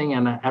missing.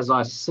 And as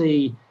I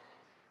see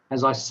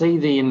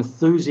the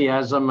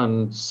enthusiasm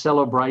and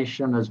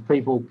celebration as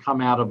people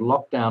come out of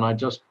lockdown, I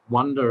just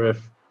wonder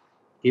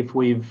if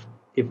we've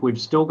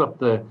still got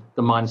the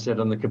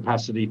mindset and the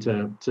capacity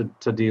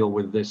to deal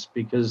with this,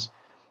 because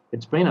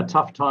it's been a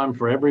tough time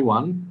for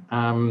everyone.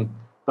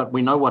 But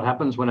we know what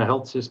happens when a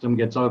health system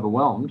gets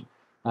overwhelmed,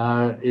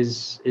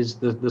 is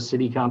the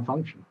city can't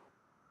function.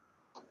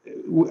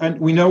 And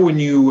we know when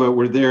you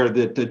were there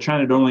that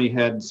China had only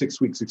had 6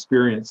 weeks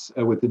experience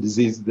with the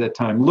disease at that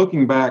time.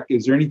 Looking back,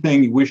 is there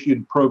anything you wish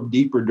you'd probed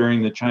deeper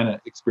during the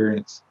China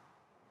experience?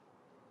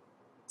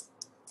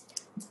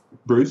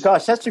 Bruce?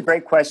 Gosh, that's a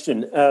great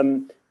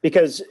question,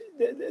 because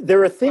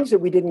there are things that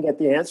we didn't get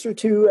the answer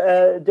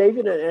to,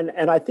 David,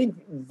 and I think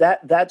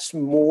that's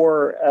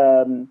more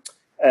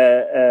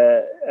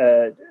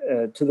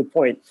to the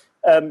point.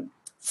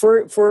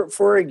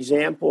 For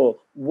example,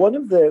 one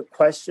of the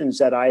questions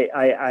that I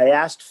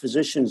asked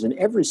physicians in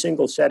every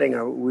single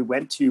setting we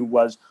went to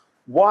was,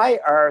 why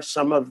are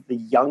some of the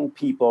young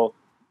people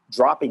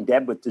dropping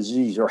dead with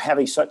disease or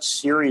having such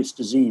serious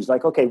disease?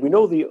 Like, okay, we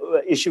know the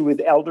issue with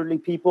elderly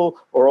people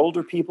or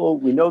older people.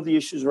 We know the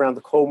issues around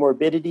the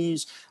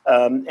comorbidities,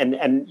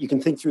 and you can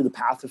think through the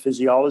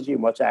pathophysiology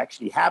and what's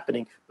actually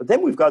happening. But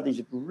then we've got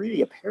these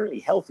really apparently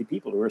healthy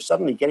people who are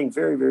suddenly getting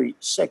very, very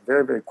sick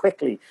very, very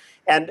quickly.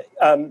 And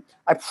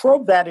I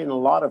probed that in a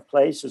lot of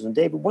places. And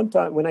David, one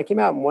time when I came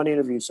out in one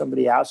interview,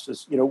 somebody asked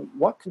us,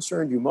 what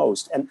concerned you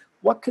most? And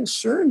what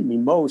concerned me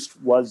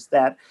most was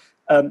that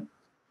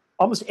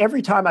almost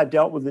every time I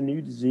dealt with a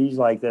new disease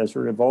like this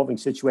or an evolving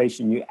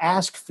situation, you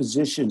ask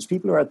physicians,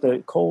 people who are at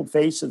the cold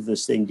face of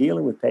this thing,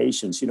 dealing with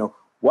patients,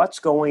 what's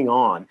going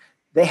on?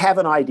 They have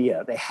an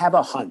idea. They have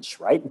a hunch,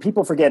 right? And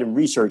people forget in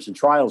research and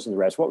trials and the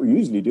rest, what we're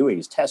usually doing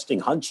is testing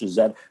hunches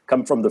that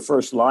come from the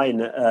first line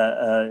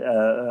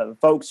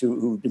folks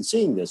who've been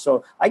seeing this.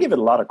 So I give it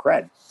a lot of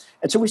credit.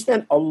 And so we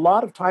spent a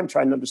lot of time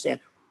trying to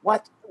understand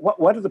what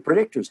are the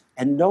predictors?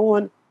 And no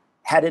one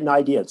had an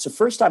idea. It's the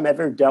first time I've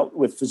ever dealt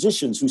with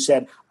physicians who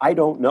said, I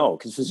don't know,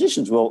 because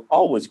physicians will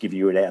always give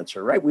you an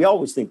answer, right? We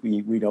always think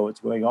we know what's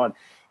going on.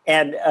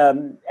 And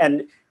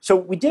so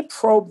we did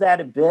probe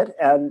that a bit.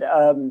 And,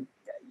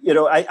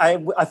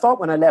 I thought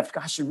when I left,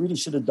 gosh, I really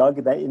should have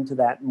dug into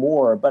that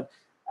more. But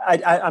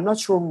I'm not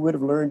sure we would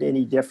have learned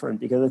any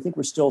different, because I think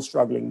we're still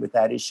struggling with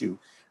that issue.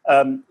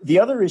 The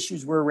other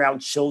issues were around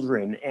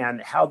children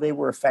and how they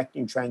were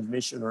affecting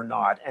transmission or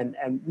not.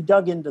 And we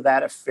dug into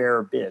that a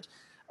fair bit.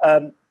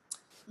 But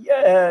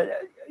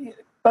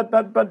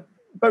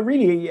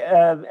really,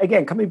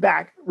 again, coming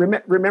back,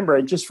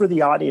 remember, just for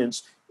the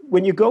audience,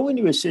 when you go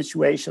into a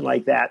situation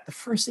like that, the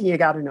first thing you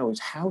got to know is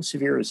how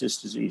severe is this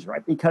disease,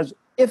 right? Because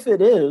if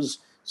it is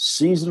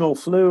seasonal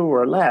flu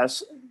or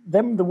less,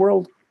 then the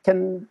world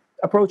can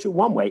approach it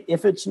one way.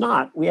 If it's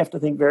not, we have to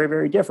think very,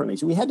 very differently.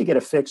 So we had to get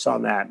a fix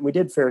on that, and we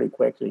did fairly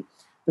quickly.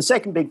 The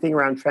second big thing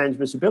around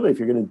transmissibility, if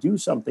you're going to do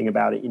something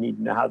about it, you need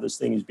to know how this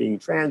thing is being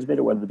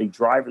transmitted, what are the big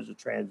drivers of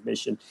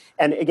transmission.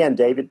 And again,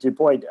 David, to your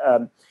point,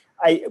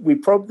 we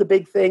probed the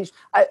big things.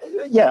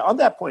 On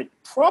that point,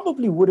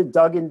 probably would have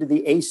dug into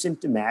the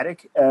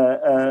asymptomatic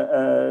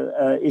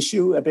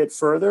issue a bit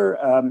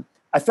further.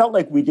 I felt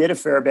like we did a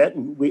fair bit,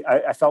 and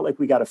I felt like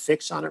we got a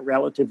fix on it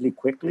relatively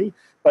quickly.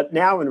 But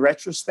now in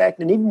retrospect,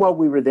 and even while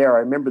we were there, I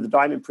remember the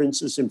Diamond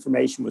Princess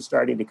information was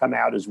starting to come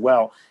out as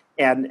well.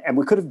 And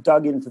we could have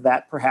dug into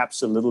that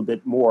perhaps a little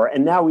bit more.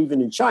 And now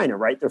even in China,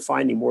 right, they're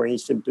finding more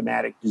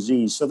asymptomatic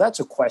disease. So that's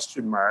a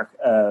question mark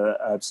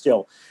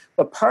still.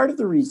 But part of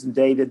the reason,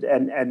 David,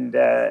 and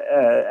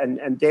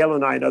Dale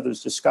and I and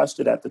others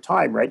discussed it at the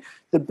time, right,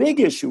 the big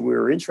issue we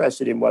were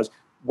interested in was,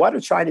 what are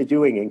China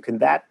doing, and can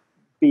that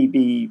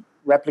be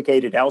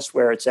replicated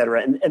elsewhere, et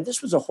cetera? And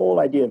this was a whole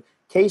idea of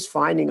case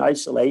finding,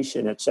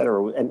 isolation, et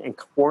cetera, and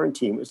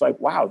quarantine. It was like,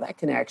 wow, that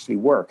can actually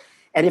work.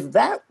 And if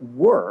that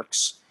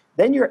works,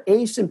 then your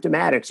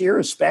asymptomatics,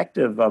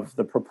 irrespective of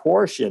the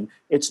proportion,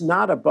 it's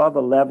not above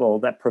a level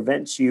that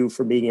prevents you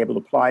from being able to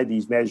apply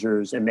these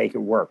measures and make it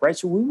work, right?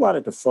 So we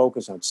wanted to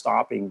focus on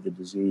stopping the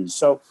disease.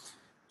 So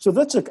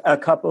that's a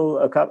couple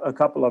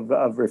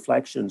of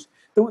reflections.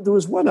 There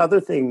was one other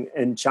thing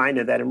in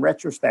China that, in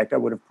retrospect, I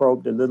would have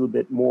probed a little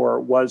bit more,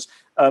 was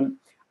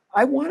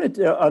I wanted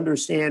to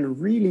understand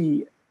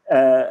really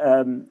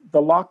the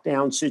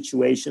lockdown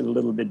situation a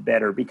little bit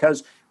better,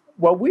 because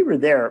while we were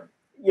there,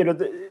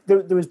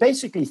 there was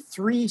basically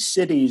 3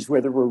 cities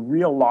where there were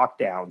real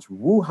lockdowns.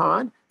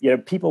 Wuhan,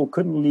 people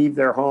couldn't leave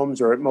their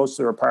homes or at most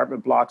their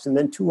apartment blocks, and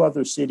then 2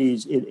 other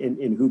cities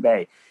in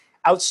Hubei.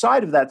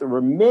 Outside of that, there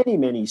were many,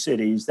 many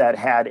cities that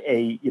had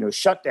a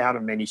shutdown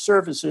of many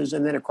services,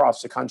 and then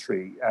across the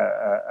country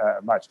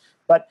much.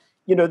 But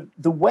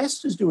the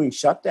West is doing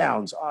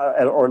shutdowns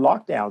or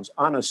lockdowns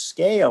on a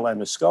scale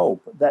and a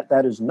scope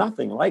that is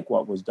nothing like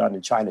what was done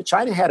in China.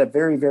 China had a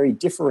very, very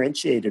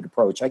differentiated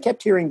approach. I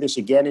kept hearing this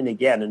again and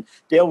again, and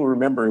Dale will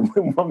remember in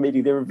one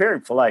meeting, they were very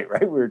polite,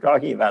 right? We were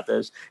talking about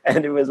this,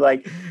 and it was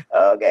like,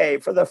 okay,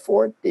 for the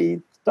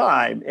 14th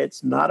time,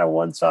 it's not a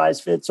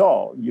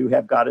one-size-fits-all. You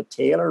have got to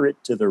tailor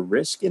it to the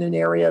risk in an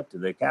area, to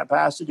the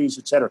capacities,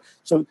 et cetera.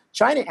 So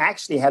China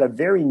actually had a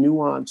very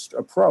nuanced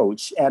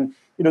approach, and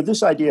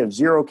this idea of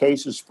zero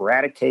cases,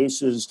 sporadic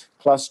cases,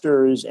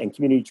 clusters, and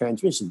community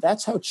transmission,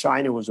 that's how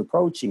China was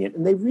approaching it.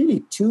 And they really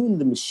tuned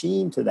the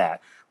machine to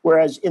that.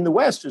 Whereas in the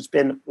West, it's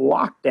been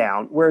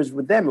lockdown, whereas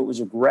with them, it was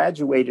a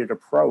graduated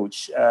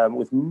approach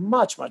with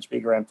much, much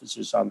bigger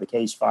emphasis on the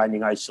case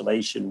finding,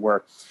 isolation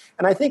work.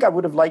 And I think I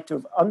would have liked to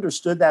have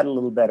understood that a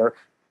little better,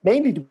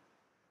 mainly to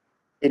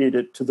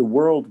it to the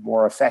world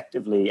more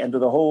effectively and to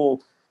the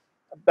whole.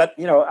 But,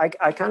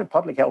 I kind of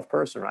public health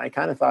person. I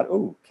kind of thought,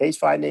 oh, case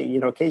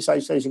finding, case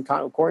isolation,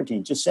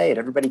 quarantine, just say it.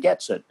 Everybody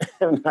gets it.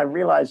 And I'm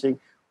realizing,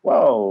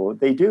 whoa,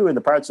 they do in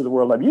the parts of the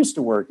world I'm used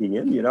to working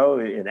in,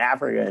 in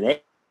Africa and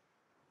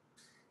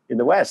in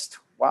the West.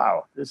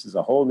 Wow, this is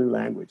a whole new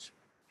language.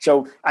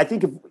 So I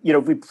think if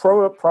we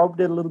probed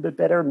it a little bit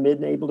better,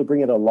 been able to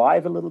bring it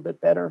alive a little bit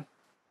better,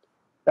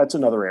 that's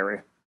another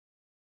area.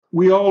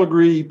 We all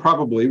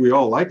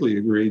likely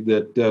agree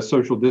that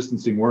social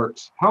distancing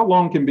works. How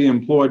long can be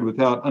employed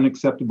without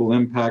unacceptable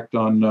impact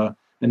on a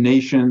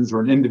nation's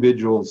or an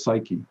individual's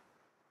psyche?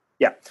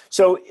 Yeah,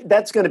 so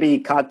that's going to be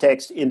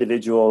context,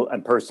 individual,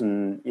 and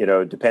person,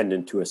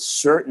 dependent to a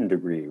certain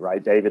degree,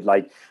 right, David?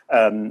 Like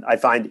I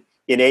find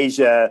in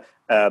Asia,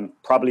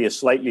 probably a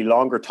slightly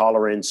longer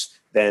tolerance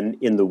than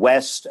in the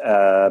West.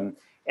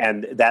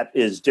 And that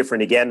is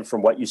different, again,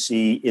 from what you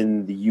see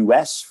in the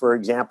U.S., for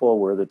example,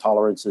 where the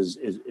tolerance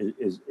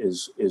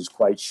is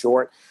quite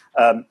short.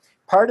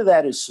 Part of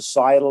that is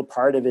societal.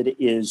 Part of it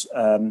is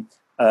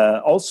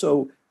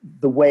also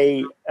the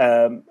way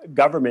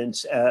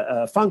governments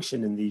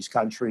function in these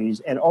countries,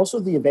 and also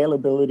the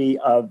availability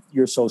of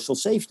your social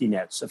safety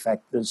nets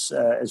affect this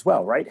as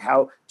well, right?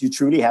 How do you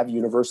truly have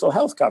universal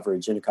health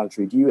coverage in a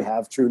country? Do you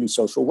have truly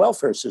social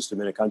welfare system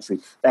in a country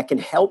that can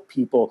help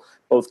people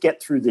both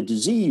get through the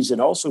disease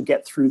and also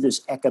get through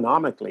this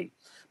economically?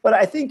 But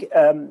I think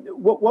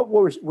what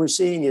we're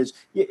seeing is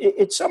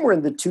it's somewhere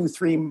in the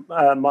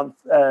 2-3 month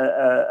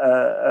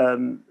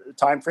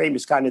time frame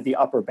is kind of the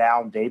upper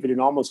bound, David, in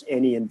almost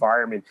any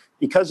environment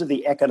because of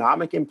the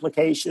economic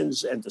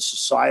implications and the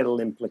societal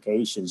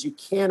implications. You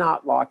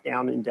cannot lock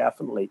down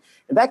indefinitely.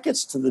 And that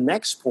gets to the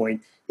next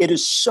point. It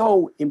is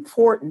so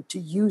important to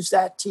use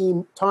that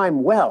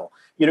time well.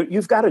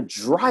 You've got to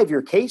drive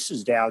your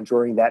cases down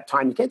during that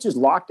time. You can't just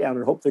lock down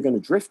and hope they're going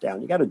to drift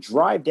down. You got to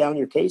drive down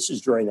your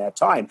cases during that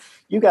time.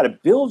 You got to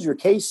build your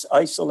case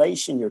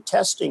isolation, your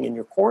testing, and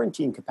your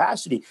quarantine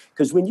capacity.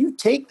 Because when you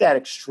take that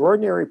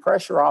extraordinary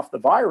pressure off the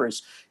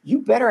virus, you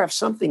better have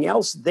something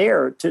else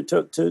there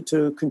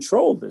to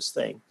control this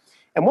thing.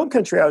 And one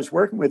country I was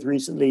working with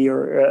recently,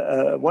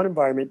 or one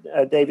environment,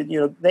 David,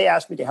 they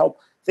asked me to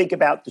help think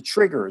about the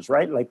triggers,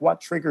 right? Like what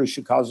triggers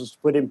should cause us to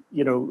put in,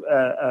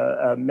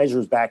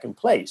 measures back in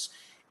place.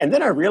 And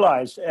then I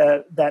realized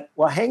that,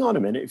 well, hang on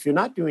a minute. If you're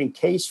not doing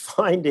case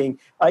finding,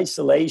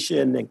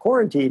 isolation, and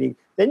quarantining,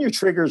 then your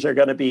triggers are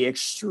going to be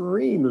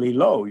extremely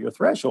low, your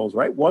thresholds,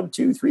 right? 1,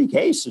 2, 3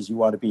 cases, you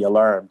want to be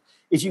alarmed.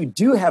 If you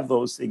do have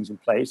those things in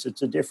place,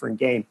 it's a different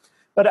game.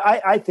 But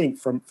I think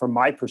from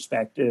my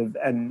perspective,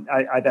 and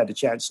I've had a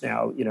chance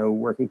now,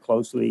 working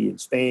closely in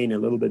Spain, a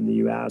little bit in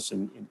the US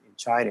and in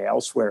China,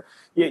 elsewhere,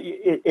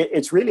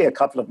 it's really a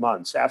couple of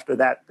months. After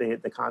that,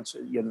 the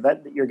concept,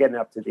 that you're getting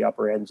up to the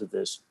upper ends of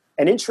this.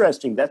 And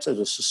interesting, that's at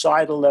a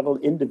societal level,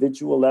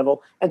 individual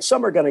level, and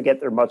some are going to get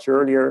there much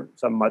earlier,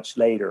 some much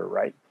later,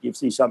 right? You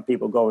see some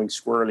people going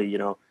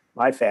squirrely,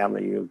 my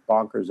family is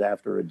bonkers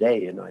after a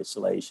day in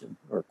isolation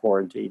or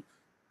quarantine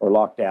or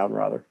lockdown,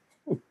 rather.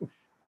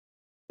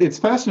 It's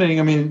fascinating.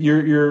 I mean,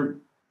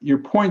 your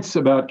points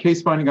about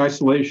case finding,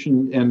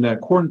 isolation,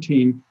 and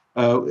quarantine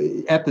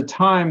at the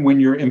time when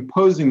you're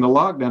imposing the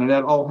lockdown, and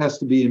that all has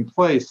to be in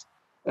place.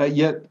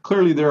 Yet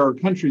clearly there are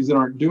countries that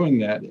aren't doing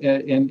that,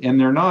 and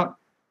they're not.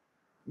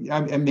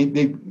 I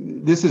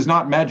mean, this is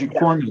not magic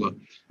formula.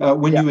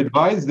 When you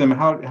advise them,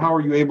 how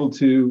are you able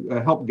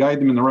to help guide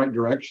them in the right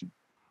direction?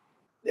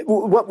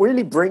 What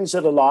really brings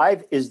it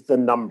alive is the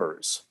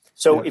numbers.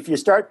 So if you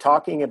start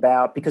talking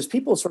about, because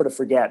people sort of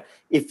forget,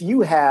 if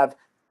you have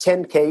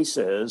 10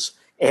 cases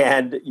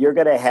and you're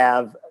going to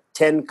have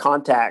 10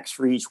 contacts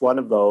for each one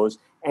of those,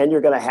 and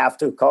you're going to have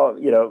to call,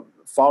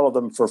 follow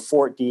them for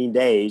 14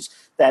 days,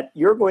 that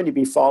you're going to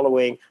be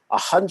following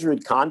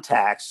 100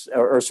 contacts,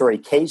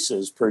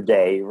 cases per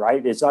day,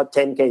 right? It's not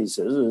 10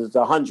 cases, it's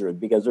 100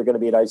 because they're going to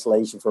be in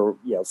isolation for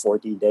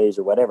 14 days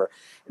or whatever.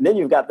 And then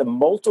you've got the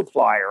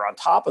multiplier on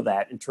top of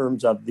that in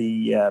terms of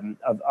the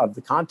of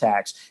the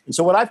contacts. And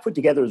so what I've put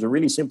together is a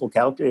really simple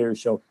calculator to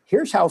show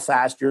here's how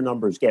fast your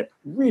numbers get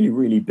really,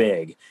 really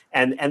big.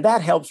 And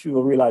that helps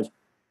people realize,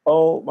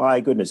 oh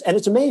my goodness. And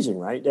it's amazing,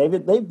 right,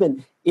 David? They've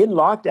been in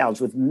lockdowns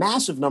with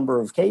massive number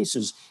of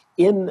cases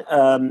in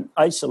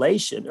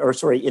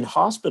in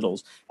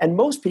hospitals. And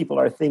most people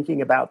are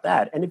thinking about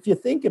that. And if you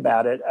think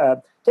about it,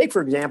 take,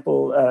 for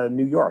example,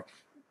 New York.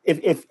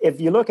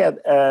 If you look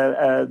at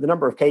the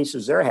number of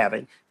cases they're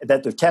having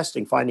that they're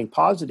testing, finding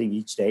positive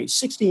each day,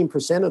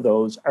 16% of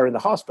those are in the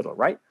hospital,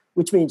 right?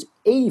 Which means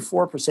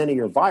 84% of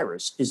your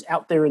virus is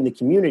out there in the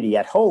community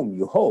at home,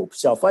 you hope,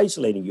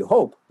 self-isolating, you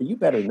hope, but you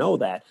better know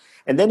that.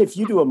 And then if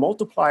you do a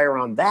multiplier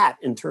on that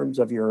in terms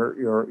of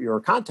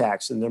your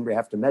contacts, the number you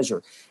have to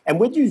measure. And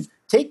when you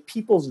take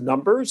people's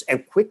numbers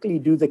and quickly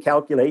do the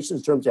calculations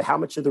in terms of how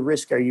much of the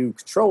risk are you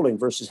controlling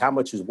versus how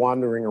much is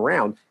wandering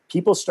around,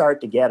 people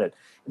start to get it.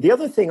 The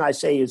other thing I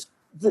say is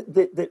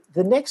the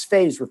next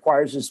phase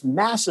requires this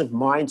massive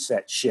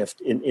mindset shift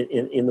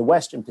in the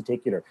West in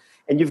particular.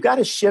 And you've got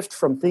to shift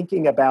from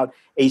thinking about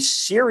a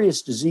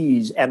serious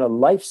disease and a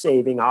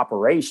life-saving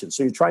operation.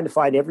 So you're trying to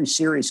find every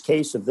serious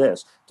case of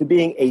this to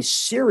being a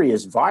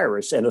serious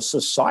virus and a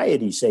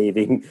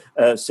society-saving,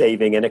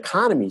 an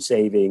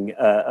economy-saving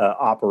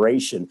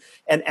operation.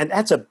 And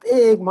that's a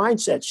big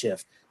mindset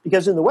shift.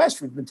 Because in the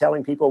West, we've been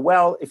telling people,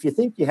 well, if you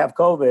think you have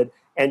COVID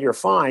and you're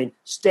fine,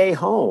 stay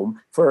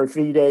home for a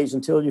few days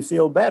until you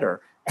feel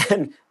better.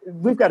 And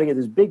we've got to get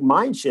this big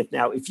mind shift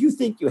now. If you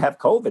think you have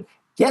COVID,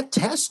 get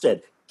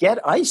tested, get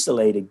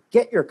isolated,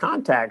 get your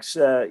contacts,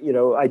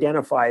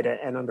 identified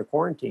and under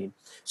quarantine.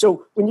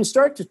 So when you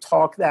start to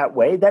talk that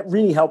way, that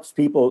really helps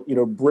people,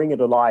 bring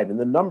it alive. And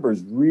the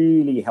numbers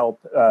really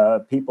help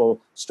people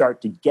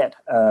start to get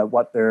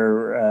what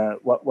they're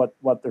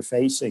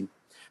facing.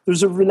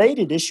 There's a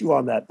related issue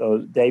on that, though,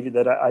 David,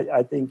 that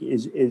I think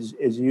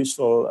is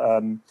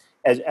useful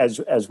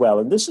as well.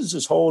 And this is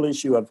this whole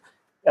issue of,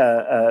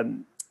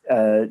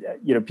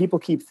 people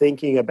keep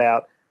thinking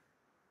about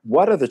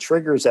what are the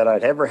triggers that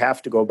I'd ever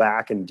have to go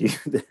back and do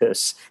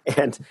this?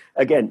 And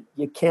again,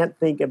 you can't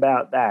think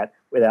about that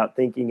without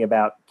thinking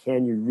about,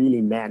 can you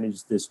really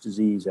manage this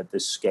disease at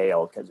this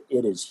scale? Because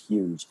it is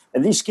huge.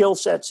 And these skill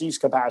sets, these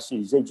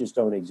capacities, they just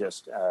don't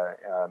exist,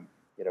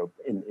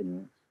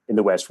 in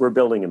the West. We're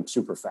building them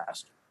super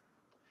fast.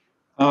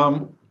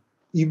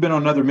 You've been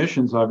on other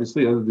missions,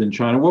 obviously, other than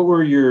China. What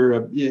were your,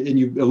 and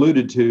you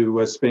alluded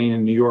to Spain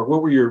and New York,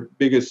 what were your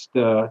biggest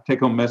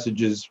take-home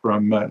messages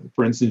from,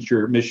 for instance,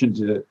 your mission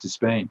to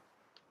Spain?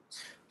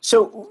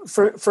 So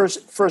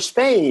for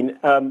Spain,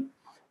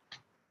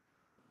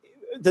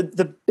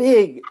 the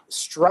big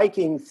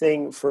striking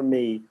thing for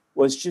me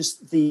was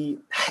just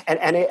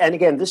and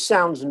again, this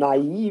sounds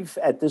naive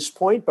at this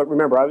point, but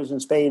remember, I was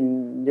in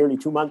Spain nearly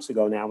 2 months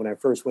ago now when I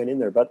first went in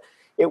there, but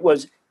it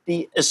was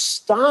the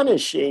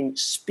astonishing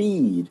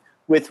speed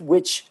with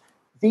which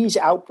these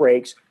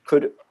outbreaks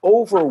could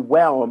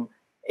overwhelm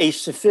a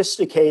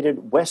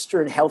sophisticated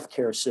Western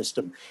healthcare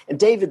system. And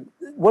David,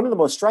 one of the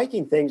most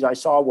striking things I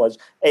saw was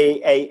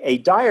a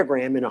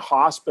diagram in a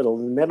hospital.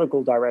 The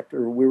medical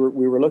director, we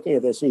were looking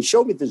at this, and he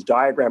showed me this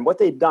diagram, what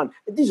they'd done.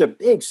 These are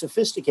big,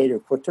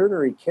 sophisticated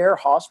quaternary care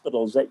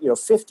hospitals that,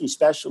 50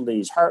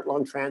 specialties, heart,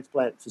 lung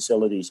transplant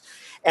facilities.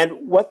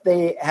 And what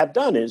they have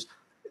done is,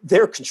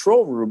 their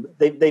control room,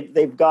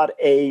 they've got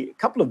a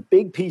couple of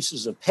big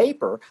pieces of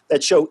paper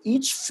that show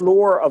each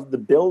floor of the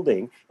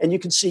building, and you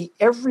can see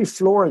every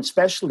floor and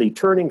specialty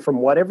turning from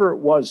whatever it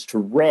was to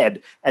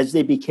red as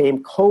they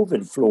became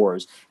COVID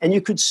floors. And you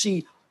could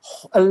see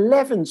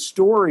 11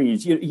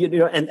 stories,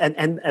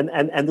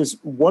 and this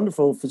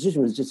wonderful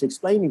physician was just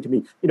explaining to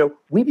me,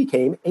 we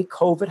became a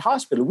COVID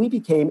hospital. We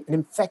became an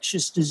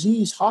infectious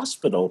disease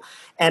hospital.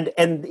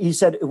 And he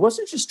said, it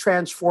wasn't just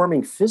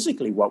transforming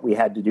physically what we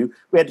had to do.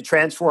 We had to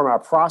transform our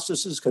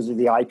processes because of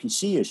the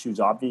IPC issues,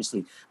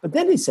 obviously. But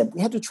then he said,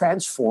 we had to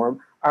transform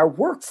our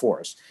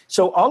workforce.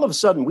 So all of a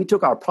sudden, we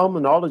took our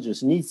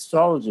pulmonologists,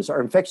 anesthesiologists,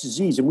 our infectious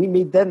disease, and we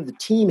made them the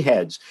team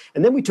heads.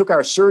 And then we took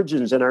our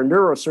surgeons and our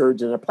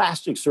neurosurgeons, our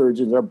plastic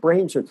surgeons, our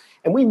brain surgeons,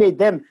 and we made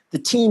them the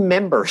team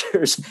members.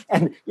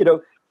 And,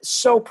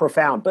 so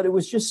profound. But it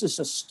was just this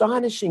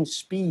astonishing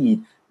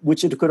speed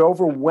which it could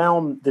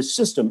overwhelm the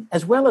system,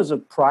 as well as a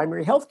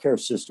primary healthcare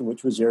system,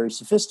 which was very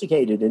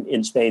sophisticated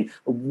in Spain,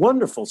 a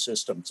wonderful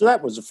system. So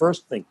that was the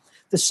first thing.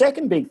 The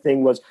second big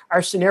thing was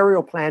our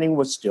scenario planning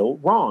was still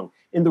wrong.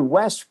 In the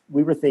West,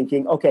 we were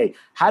thinking, okay,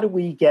 how do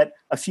we get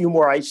a few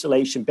more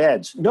isolation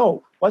beds?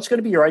 No, what's going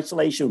to be your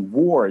isolation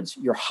wards,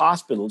 your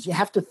hospitals? You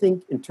have to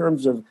think in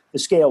terms of the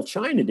scale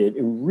China did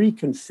in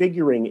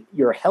reconfiguring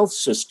your health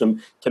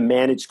system to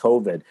manage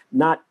COVID,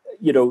 not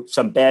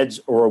some beds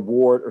or a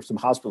ward or some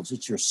hospitals.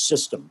 It's your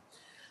system.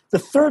 The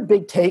third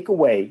big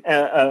takeaway,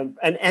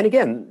 and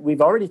again,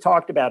 we've already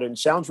talked about it, and it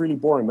sounds really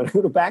boring, but I'm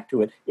going to go back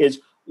to it, is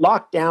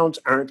lockdowns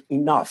aren't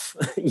enough.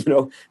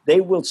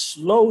 They will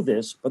slow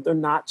this, but they're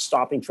not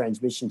stopping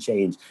transmission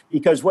chains,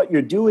 because what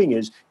you're doing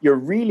is you're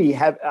really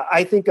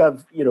I think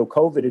of,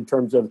 COVID in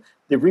terms of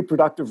the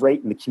reproductive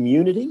rate in the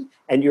community,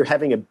 and you're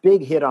having a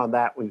big hit on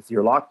that with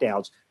your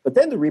lockdowns. But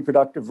then the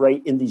reproductive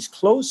rate in these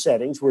closed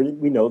settings where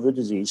we know the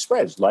disease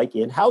spreads, like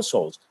in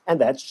households.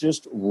 And that's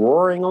just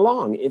roaring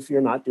along if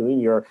you're not doing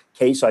your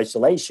case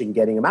isolation,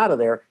 getting them out of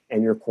there,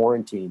 and your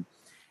quarantine.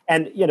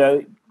 And,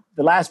 the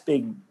last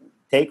big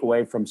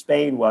takeaway from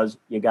Spain was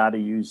you got to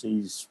use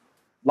these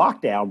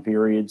lockdown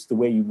periods the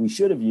way we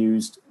should have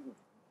used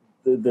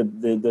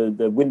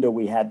the window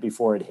we had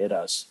before it hit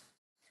us.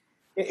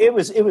 It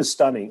was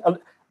stunning.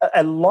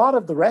 A lot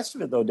of the rest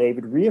of it, though,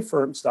 David,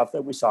 reaffirmed stuff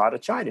that we saw out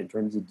of China in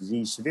terms of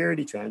disease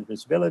severity,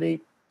 transmissibility,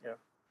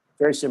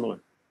 very similar.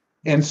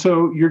 And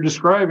so you're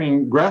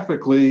describing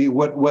graphically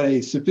what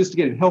a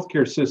sophisticated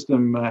healthcare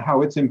system,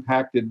 how it's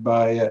impacted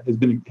by,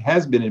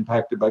 has been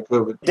impacted by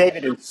COVID.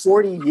 David, in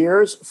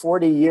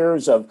 40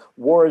 years of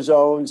war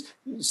zones,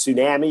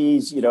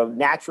 tsunamis,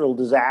 natural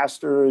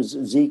disasters,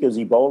 Zika's,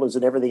 Ebola's,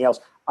 and everything else,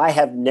 I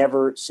have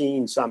never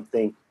seen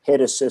something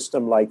hit a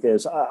system like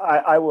this.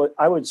 I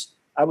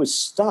was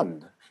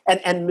stunned.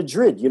 And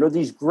Madrid,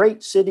 these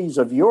great cities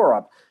of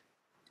Europe,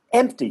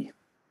 empty,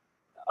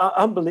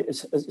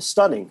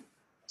 stunning.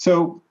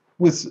 So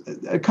with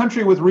a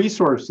country with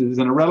resources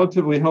and a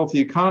relatively healthy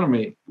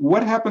economy,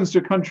 what happens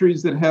to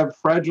countries that have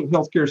fragile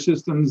healthcare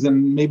systems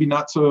and maybe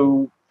not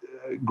so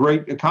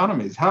great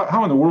economies?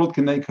 How in the world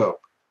can they cope?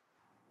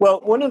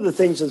 Well, one of the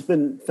things that's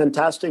been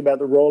fantastic about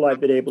the role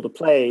I've been able to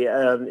play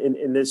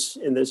in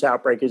this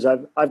outbreak is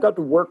I've got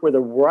to work with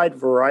a wide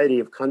variety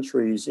of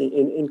countries,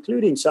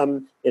 including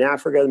some in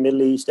Africa, the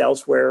Middle East,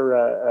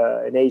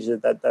 elsewhere in Asia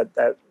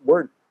that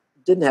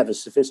didn't have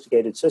as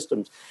sophisticated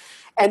systems,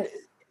 and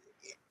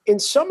in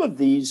some of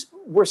these,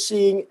 we're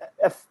seeing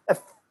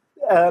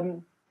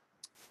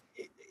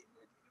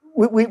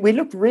we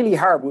looked really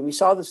hard when we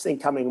saw this thing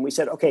coming, and we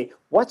said, okay,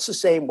 what's the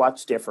same,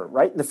 what's different,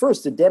 right? And the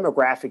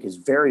demographic is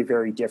very,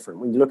 very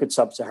different. When you look at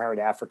sub-Saharan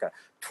Africa,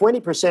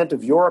 20%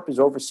 of Europe is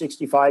over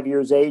 65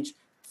 years age,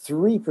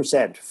 3%,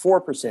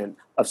 4%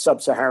 of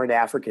sub-Saharan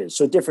Africa is,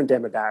 so different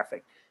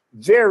demographic.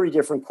 Very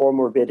different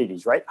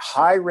comorbidities, right?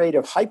 High rate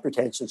of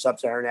hypertension in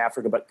sub-Saharan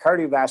Africa, but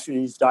cardiovascular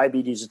disease,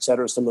 diabetes, et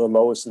cetera, some of the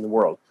lowest in the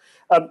world.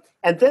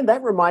 And then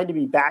that reminded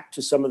me back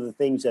to some of the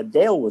things that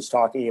Dale was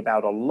talking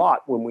about a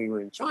lot when we were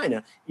in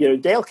China.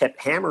 Dale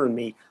kept hammering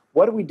me,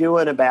 what are we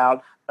doing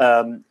about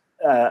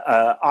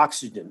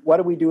oxygen? What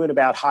are we doing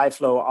about high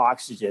flow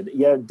oxygen?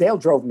 Dale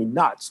drove me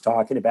nuts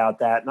talking about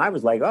that. And I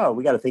was like, oh,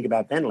 we got to think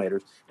about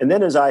ventilators. And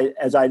then as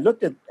I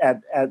looked at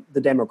the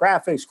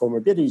demographics,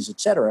 comorbidities, et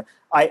cetera,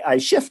 I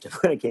shifted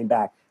when I came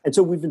back. And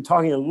so we've been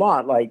talking a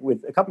lot, like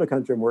with a couple of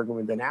countries I'm working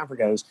with in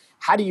Africa, is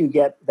how do you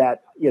get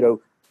that,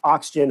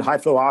 oxygen, high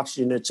flow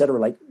oxygen, et cetera,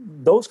 like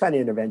those kind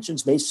of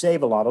interventions may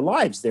save a lot of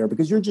lives there,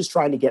 because you're just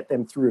trying to get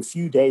them through a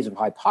few days of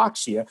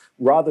hypoxia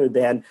rather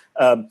than,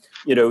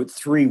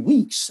 3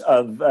 weeks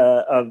of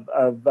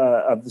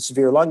the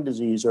severe lung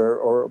disease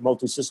or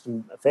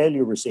multi-system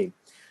failure we're seeing.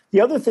 The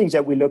other things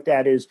that we looked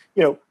at is,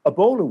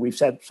 Ebola, we've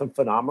had some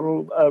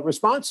phenomenal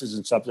responses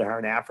in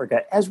sub-Saharan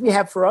Africa, as we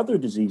have for other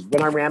diseases.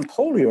 When I ran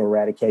polio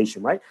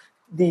eradication, right?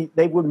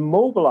 They would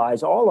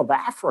mobilize all of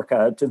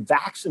Africa to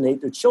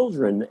vaccinate their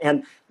children.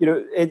 And,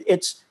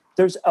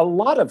 there's a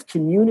lot of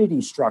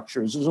community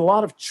structures. There's a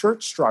lot of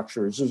church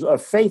structures. There's a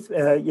faith,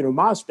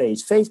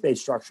 mosque-based,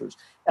 faith-based structures.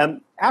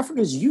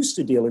 Africa is used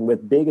to dealing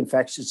with big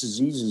infectious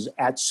diseases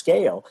at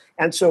scale.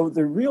 And so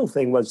the real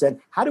thing was then,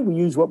 how do we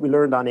use what we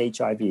learned on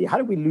HIV? How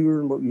do we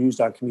learn what we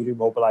used on community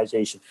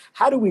mobilization?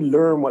 How do we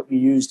learn what we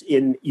used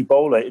in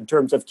Ebola in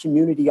terms of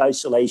community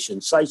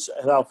isolation,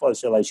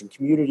 self-isolation,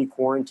 community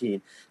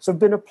quarantine? So I've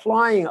been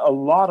applying a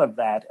lot of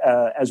that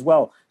as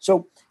well.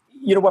 So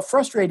what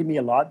frustrated me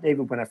a lot,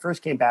 David, when I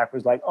first came back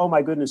was like, oh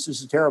my goodness,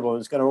 this is terrible.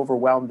 It's going to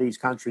overwhelm these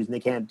countries and they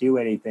can't do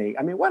anything.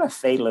 I mean, what a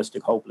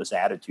fatalistic, hopeless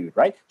attitude,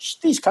 right?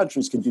 These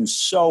countries can do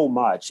so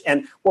much.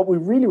 And what we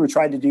really were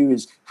trying to do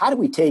is, how do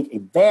we take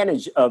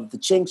advantage of the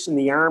chinks in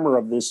the armor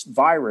of this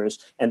virus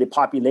and the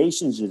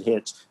populations it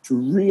hits to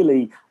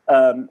really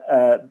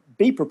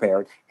be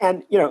prepared?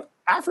 And,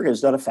 Africa has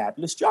done a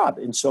fabulous job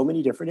in so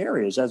many different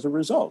areas as a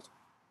result.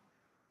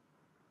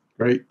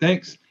 Great,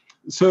 thanks.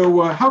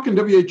 So how can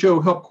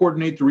WHO help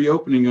coordinate the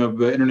reopening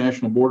of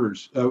international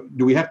borders?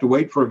 Do we have to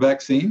wait for a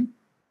vaccine?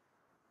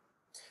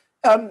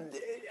 No.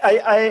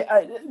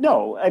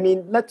 I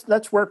mean,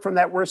 let's work from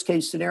that worst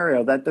case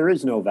scenario that there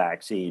is no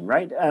vaccine,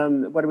 right?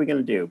 What are we going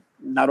to do?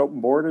 Not open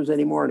borders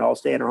anymore and all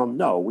stay in our home?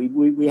 No,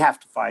 we have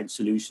to find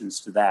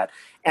solutions to that.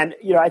 And,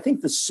 I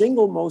think the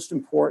single most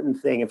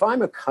important thing, if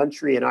I'm a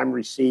country and I'm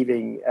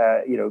receiving,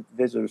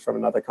 visitors from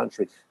another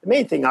country, the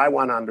main thing I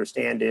want to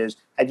understand is,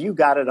 have you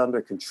got it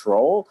under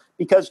control?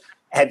 Because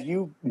do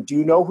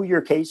you know who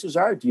your cases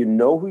are? Do you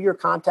know who your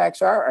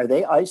contacts are? Are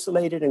they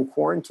isolated and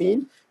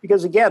quarantined?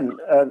 Because again,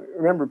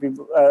 remember,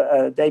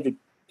 David,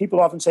 people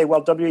often say,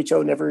 well,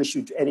 WHO never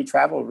issued any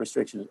travel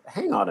restrictions.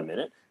 Hang on a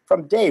minute.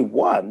 From day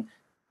one,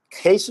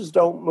 cases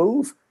don't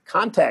move,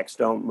 contacts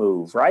don't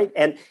move, right?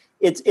 And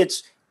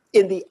it's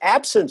in the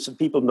absence of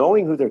people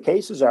knowing who their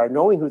cases are,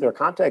 knowing who their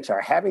contacts are,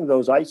 having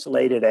those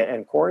isolated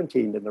and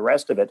quarantined and the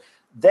rest of it,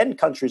 then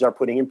countries are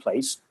putting in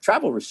place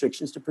travel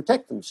restrictions to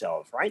protect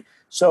themselves, right?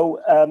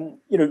 So,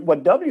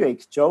 what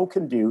WHO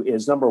can do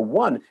is, number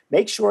one,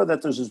 make sure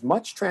that there's as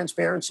much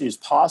transparency as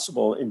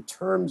possible in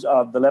terms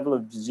of the level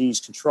of disease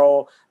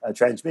control,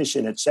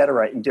 transmission, et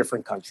cetera, in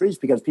different countries,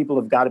 because people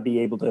have got to be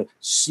able to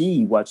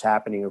see what's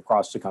happening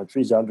across the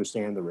countries to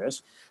understand the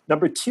risk.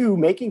 Number two,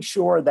 making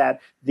sure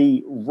that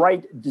the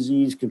right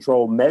disease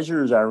control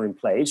measures are in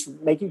place,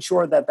 making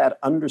sure that that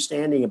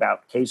understanding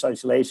about case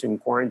isolation,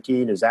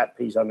 quarantine, is that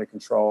piece under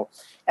control.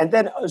 And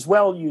then as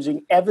well,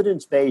 using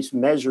evidence-based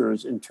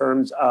measures in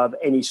terms of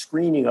any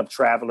screening of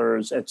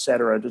travelers, et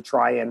cetera, to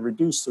try and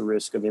reduce the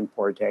risk of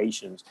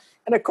importations.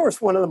 And of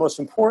course, one of the most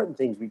important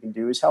things we can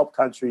do is help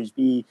countries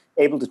be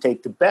able to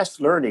take the best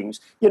learnings.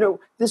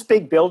 This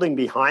big building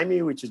behind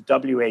me, which is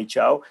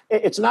WHO,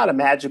 it's not a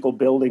magical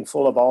building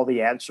full of all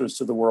the answers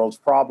to the world's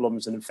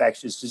problems and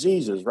infectious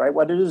diseases, right?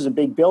 What it is a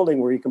big building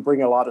where you can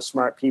bring a lot of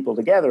smart people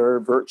together,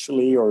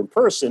 virtually or in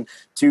person,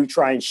 to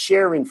try and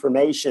share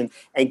information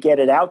and get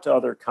it out to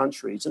other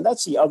countries. And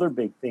that's the other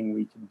big thing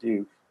we can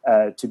do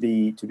to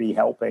be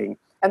helping.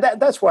 And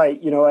that's why,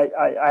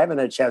 I haven't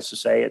had a chance to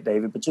say it,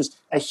 David, but just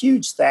a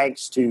huge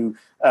thanks to,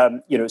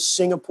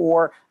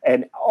 Singapore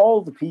and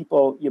all the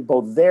people,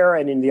 both there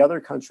and in the other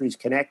countries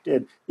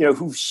connected,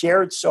 who've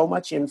shared so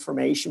much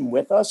information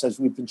with us as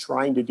we've been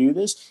trying to do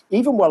this.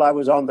 Even while I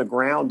was on the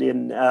ground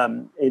in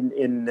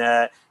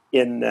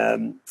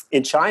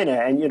China,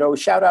 and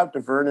shout out to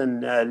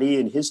Vernon Lee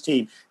and his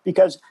team,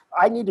 because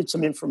I needed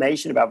some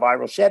information about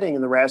viral shedding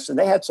and the rest, and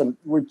they had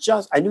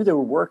I knew they were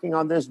working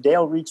on this.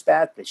 Dale reached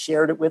back, they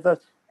shared it with us.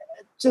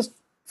 Just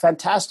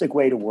fantastic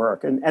way to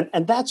work,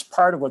 and that's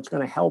part of what's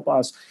going to help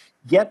us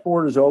get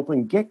borders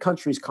open, get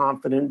countries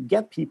confident,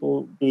 get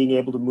people being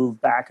able to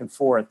move back and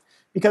forth.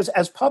 Because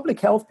as public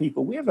health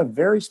people, we have a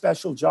very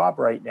special job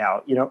right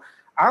now.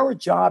 Our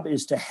job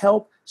is to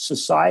help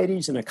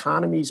societies and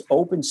economies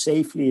open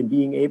safely and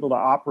being able to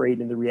operate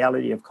in the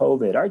reality of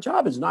COVID. Our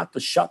job is not to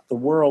shut the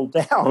world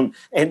down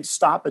and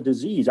stop a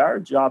disease. Our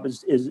job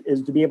is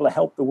to be able to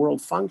help the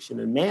world function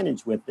and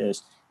manage with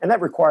this. And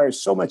that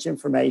requires so much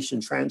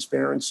information,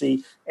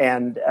 transparency,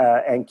 and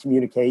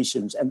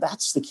communications. And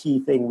that's the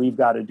key thing we've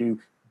got to do,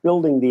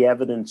 building the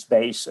evidence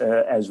base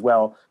as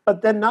well,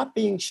 but then not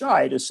being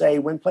shy to say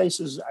when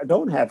places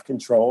don't have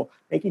control,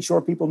 making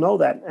sure people know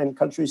that and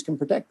countries can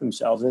protect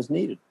themselves as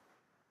needed.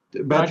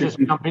 Can I just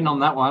jump in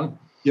on that one?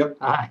 Yep.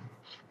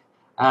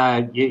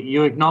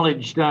 You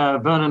acknowledged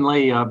Vernon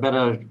Lee. I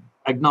better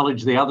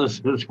acknowledge the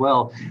others as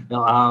well.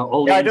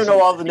 I don't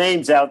know all the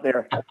names out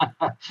there.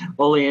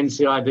 All the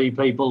NCID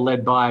people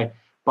led by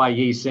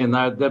Yi-Sen,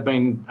 they've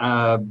been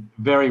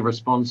very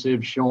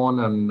responsive, Sean,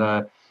 and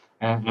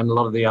a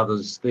lot of the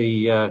others.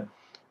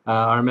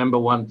 I remember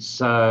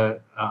once, I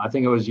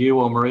think it was you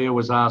or Maria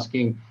was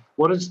asking,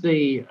 what is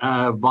the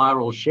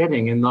viral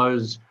shedding in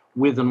those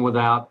with and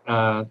without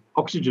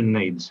oxygen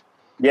needs?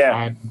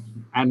 Yeah.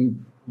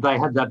 And they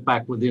had that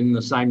back within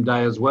the same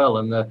day as well.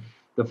 And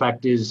the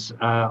fact is,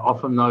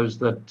 often those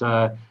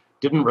that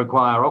didn't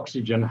require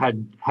oxygen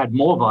had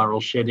more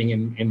viral shedding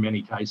in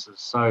many cases.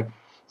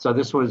 So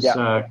this was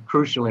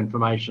crucial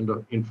information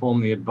to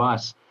inform the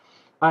advice.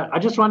 I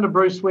just wonder,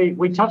 Bruce,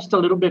 we touched a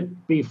little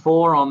bit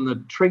before on the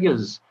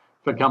triggers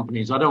for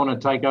companies. I don't want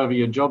to take over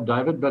your job,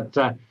 David, but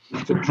the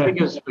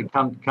triggers for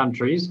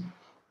countries.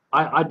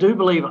 I do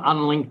believe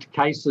unlinked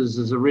cases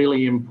is a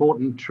really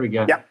important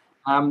trigger. Yeah.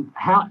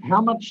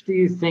 How much do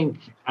you think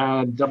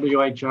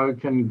WHO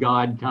can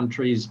guide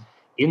countries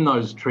in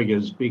those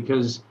triggers?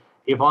 Because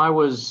if I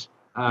was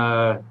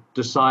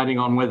deciding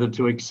on whether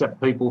to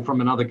accept people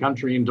from another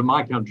country into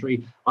my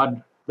country,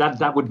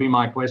 that would be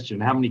my question.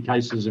 How many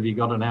cases have you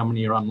got and how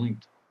many are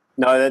unlinked?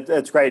 No,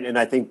 that's great. And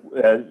I think,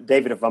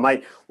 David, if I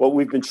might, what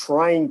we've been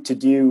trying to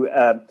do,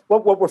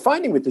 what we're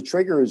finding with the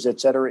triggers,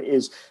 et cetera,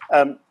 is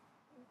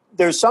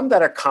there's some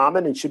that are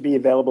common and should be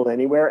available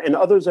anywhere, and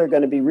others are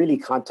going to be really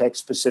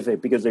context specific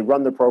because they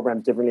run their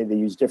programs differently. They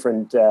use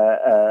different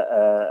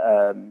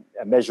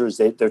measures.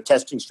 Their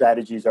testing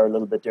strategies are a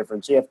little bit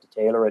different, so you have to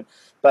tailor it.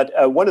 But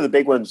one of the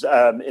big ones,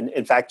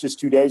 in fact, just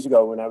 2 days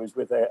ago when I was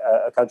with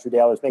a country day,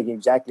 I was making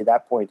exactly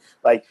that point.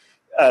 Like,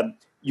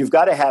 you've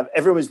got to have,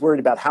 everyone's worried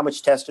about how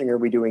much testing are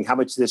we doing, how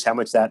much this, how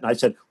much that. And I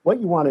said,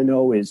 what you want to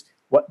know is,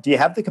 do you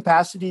have the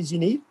capacities you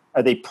need?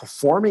 Are they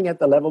performing at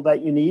the level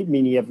that you need,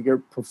 meaning you have your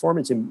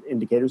performance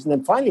indicators? And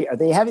then finally, are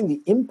they having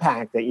the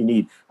impact that you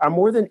need? Are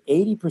more than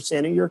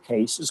 80% of your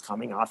cases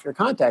coming off your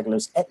contact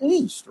list, at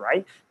least,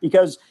 right?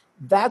 Because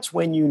that's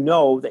when you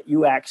know that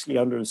you actually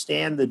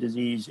understand the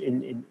disease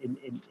in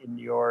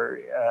your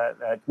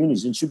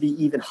communities, and should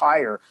be even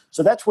higher.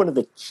 So that's one of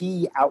the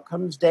key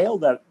outcomes, Dale,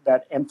 that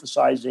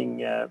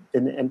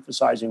been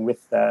emphasizing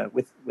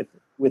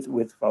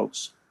with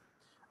folks.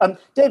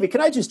 David,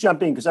 can I just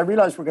jump in? Because I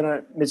realize we're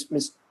going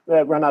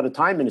to run out of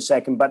time in a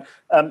second. But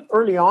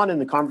early on in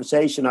the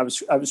conversation, I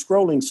was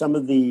scrolling some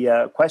of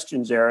the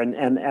questions there,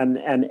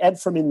 and Ed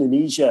from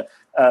Indonesia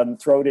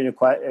threw in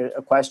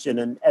a question.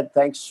 And Ed,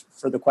 thanks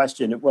for the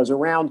question. It was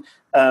around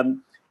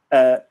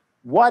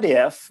what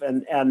if,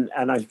 and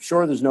I'm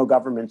sure there's no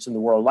governments in the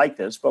world like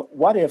this, but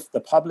what if the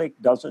public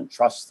doesn't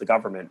trust the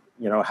government?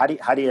 How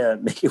do you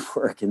make it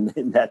work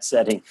in that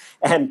setting?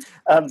 And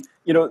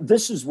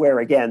this is where,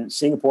 again,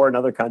 Singapore and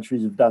other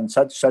countries have done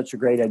such a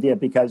great idea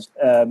because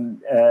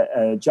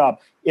job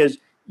is,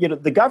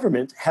 the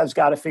government has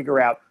got to figure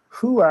out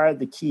who are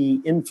the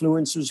key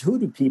influencers, who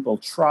do people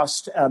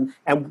trust,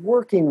 and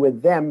working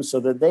with them so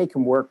that they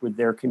can work with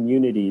their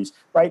communities,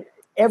 right?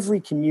 Every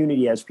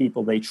community has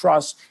people they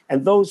trust,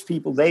 and those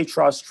people they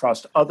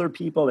trust other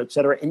people, et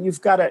cetera. And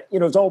you've got to,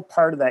 it's all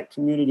part of that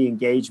community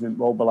engagement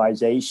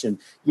mobilization.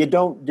 You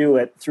don't do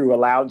it through a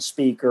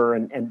loudspeaker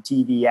and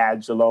TV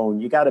ads alone.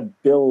 You got to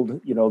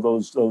build,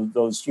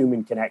 those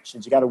human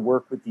connections. You got to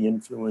work with the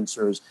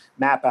influencers,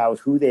 map out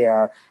who they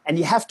are, and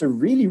you have to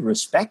really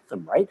respect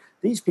them, right?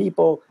 These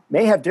people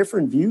may have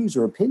different views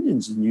or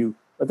opinions than you,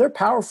 but they're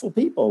powerful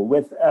people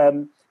with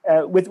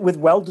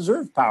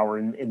well-deserved power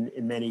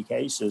in many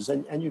cases,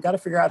 and you've got to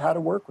figure out how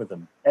to work with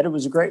them. And it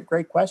was a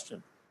great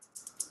question.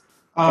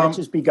 Can't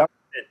just be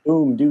government,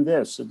 boom, do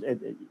this.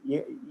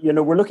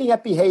 We're looking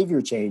at behavior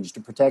change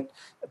to protect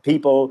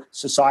people,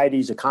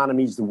 societies,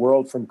 economies, the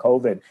world from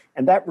COVID.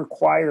 And that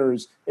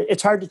requires,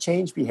 it's hard to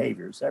change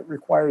behaviors. That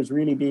requires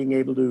really being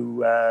able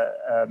to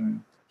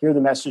hear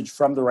the message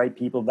from the right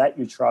people that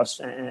you trust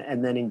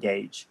and then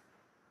engage.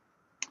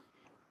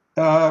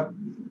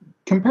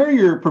 Compare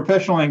your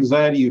professional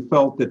anxiety you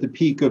felt at the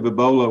peak of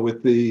Ebola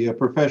with the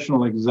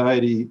professional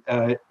anxiety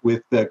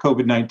with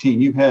COVID-19.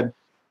 You've had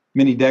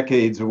many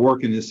decades of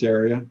work in this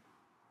area.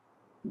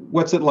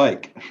 What's it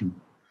like?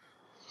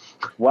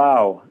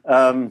 Wow.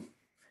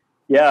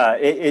 Yeah,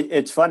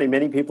 it's funny.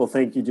 Many people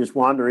think you just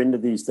wander into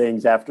these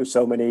things after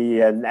so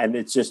many, and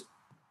it's just,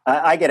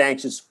 I get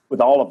anxious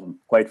with all of them,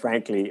 quite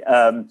frankly.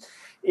 There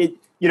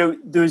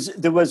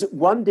was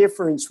one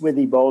difference with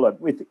Ebola.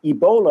 With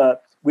Ebola,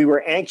 we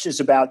were anxious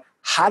about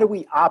how do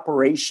we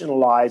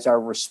operationalize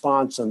our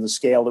response on the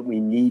scale that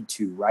we need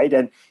to, right?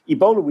 And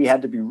Ebola, we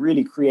had to be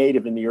really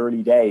creative in the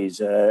early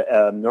days.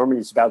 Normally,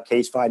 it's about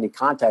case finding,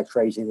 contact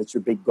tracing. That's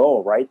your big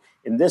goal, right?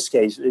 In this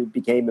case, it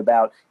became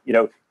about,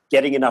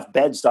 getting enough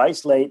beds to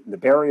isolate, and the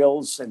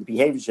burials and the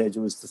behavior change.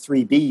 It was the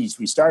 3 Bs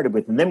we started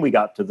with, and then we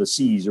got to the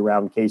Cs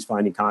around case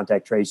finding,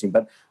 contact tracing.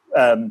 But,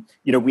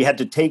 we had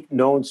to take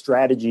known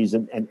strategies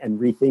and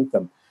rethink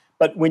them.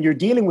 But when you're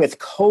dealing with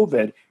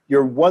COVID,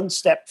 you're one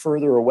step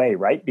further away,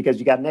 right? Because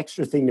you got an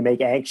extra thing to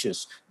make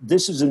anxious.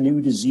 This is a new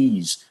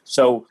disease.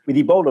 So with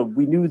Ebola,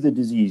 we knew the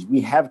disease.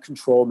 We have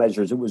control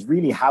measures. It was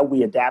really how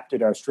we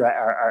adapted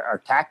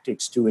our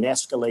tactics to an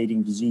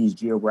escalating disease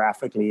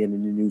geographically and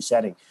in a new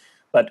setting.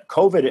 But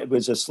COVID, it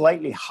was a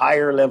slightly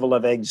higher level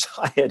of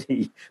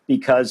anxiety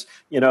because,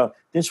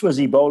 this was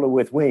Ebola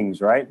with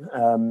wings, right?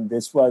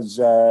 This was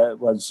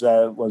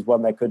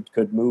one that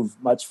could move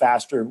much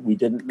faster. We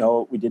didn't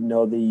know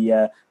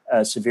the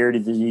severity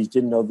of the disease,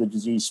 didn't know the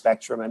disease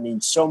spectrum. I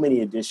mean, so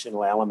many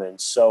additional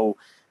elements. So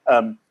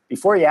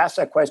before you asked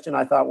that question,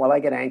 I thought, well, I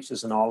get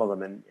anxious in all of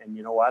them. And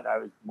you know what? I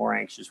was more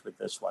anxious with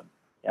this one.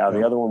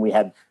 The other one we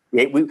had,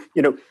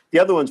 the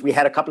other ones we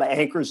had a couple of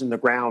anchors in the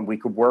ground we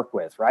could work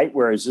with, right?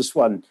 Whereas this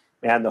one,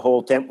 man, the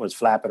whole tent was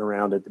flapping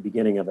around at the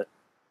beginning of it.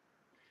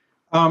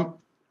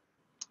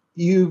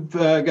 You've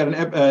got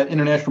an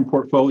international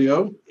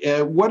portfolio.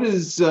 What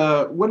is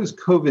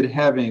COVID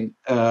having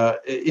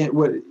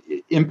what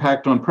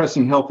impact on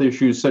pressing health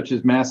issues such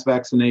as mass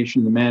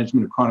vaccination, the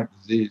management of chronic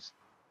disease?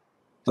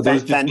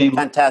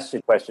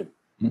 Fantastic question.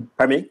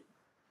 Pardon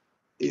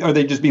me? Are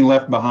they just being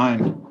left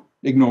behind,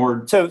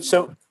 ignored?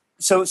 So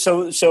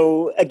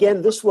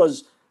again, this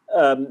was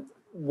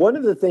one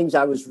of the things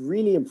I was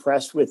really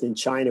impressed with in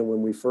China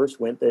when we first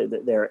went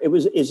there.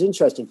 It's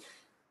interesting.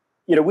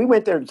 We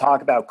went there to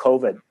talk about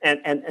COVID,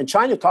 and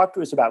China talked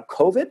to us about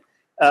COVID.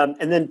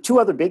 And then 2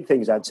 other big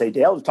things, I'd say,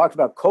 Dale. We talked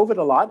about COVID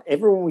a lot.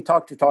 Everyone we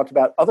talked to talked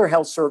about other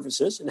health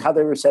services and how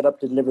they were set up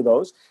to deliver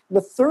those. And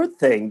the third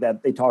thing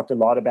that they talked a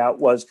lot about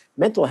was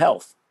mental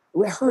health.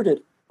 We heard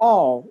it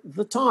all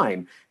the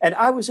time. And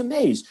I was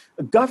amazed.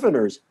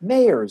 Governors,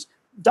 mayors,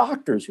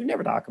 doctors, who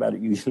never talk about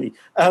it usually,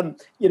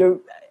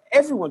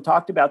 everyone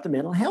talked about the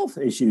mental health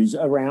issues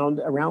around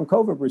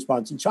COVID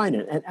response in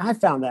China. And I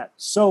found that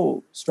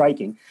so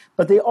striking.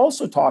 But they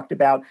also talked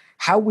about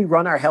how we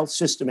run our health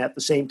system at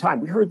the same time.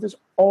 We heard this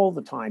all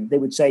the time. They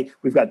would say,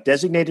 we've got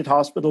designated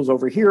hospitals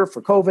over here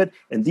for COVID,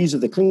 and these are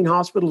the clean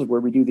hospitals where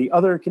we do the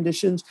other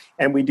conditions.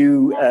 And we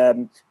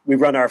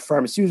run our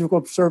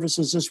pharmaceutical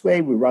services this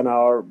way. We run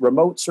our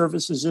remote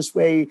services this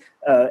way,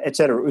 et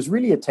cetera. It was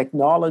really a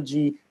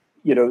technology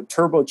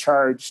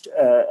turbocharged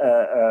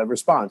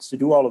response to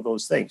do all of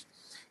those things.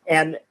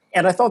 And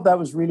I thought that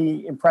was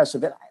really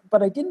impressive.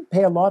 But I didn't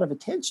pay a lot of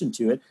attention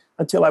to it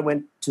until I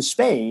went to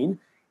Spain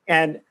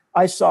and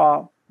I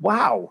saw,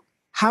 wow,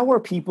 how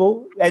are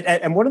people,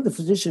 and one of the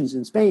physicians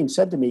in Spain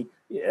said to me,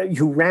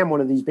 who ran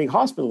one of these big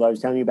hospitals I was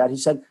telling you about, he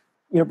said,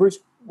 Bruce,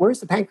 where's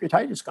the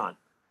pancreatitis gone?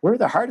 Where are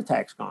the heart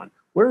attacks gone?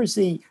 Where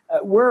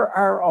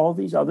are all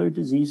these other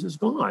diseases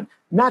gone?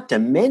 Not to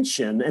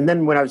mention, and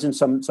then when I was in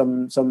some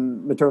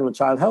maternal and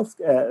child health,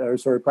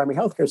 primary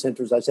health care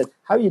centers, I said,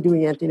 how are you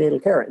doing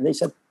antenatal care? And they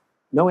said,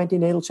 no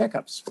antenatal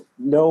checkups,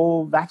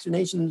 no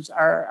vaccinations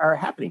are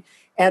happening.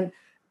 And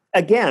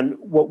again,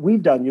 what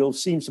we've done, you'll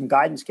see some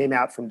guidance came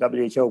out from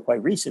WHO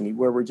quite recently,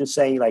 where we're just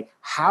saying like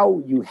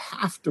how you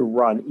have to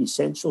run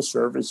essential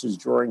services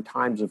during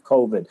times of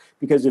COVID,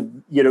 because if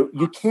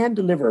you can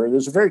deliver.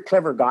 There's a very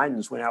clever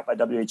guidance went out by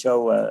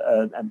WHO,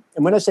 and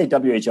when I say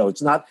WHO,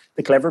 it's not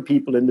the clever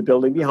people in the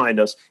building behind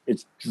us.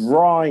 It's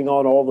drawing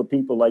on all the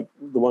people like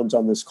the ones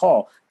on this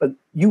call, but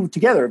you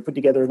together put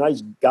together a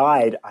nice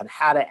guide on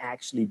how to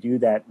actually do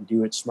that and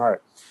do it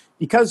smart,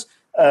 because.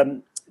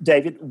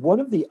 David,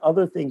 one of the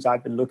other things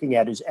I've been looking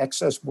at is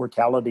excess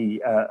mortality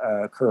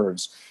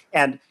curves.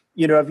 And,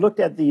 I've looked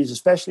at these,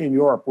 especially in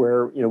Europe,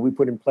 where, we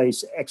put in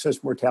place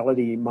excess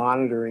mortality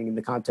monitoring in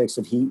the context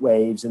of heat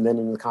waves and then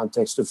in the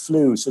context of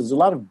flu. So there's a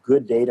lot of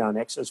good data on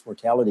excess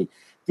mortality.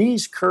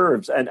 These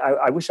curves, and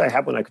I wish I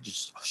had one I could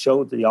just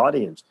show to the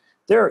audience.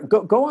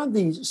 Go on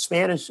the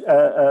Spanish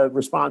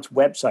response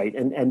website,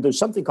 and there's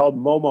something called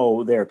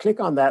Momo there. Click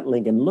on that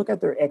link and look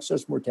at their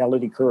excess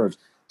mortality curves.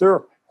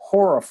 They're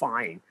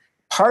horrifying.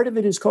 Part of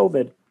it is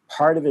COVID,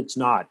 part of it's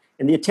not.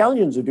 And the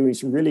Italians are doing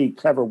some really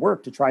clever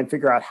work to try and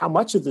figure out how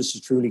much of this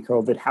is truly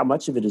COVID, how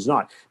much of it is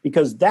not.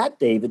 Because that,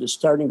 David, is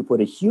starting to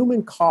put a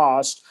human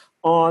cost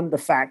on the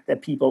fact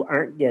that people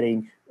aren't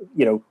getting,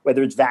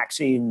 whether it's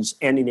vaccines,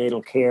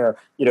 antenatal care,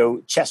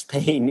 chest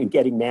pain and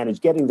getting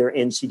managed, getting their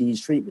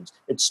NCDs treatments.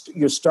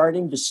 You're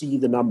starting to see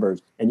the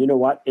numbers. And you know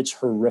what? It's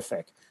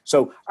horrific.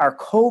 So our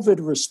COVID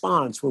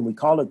response, when we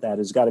call it that,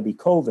 has got to be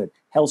COVID,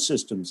 health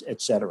systems,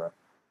 et cetera.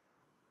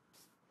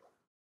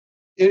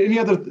 Any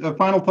other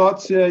final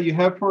thoughts you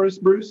have for us,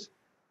 Bruce?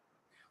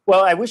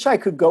 Well, I wish I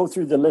could go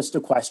through the list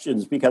of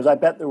questions, because I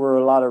bet there were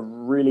a lot of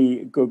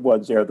really good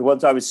ones there, the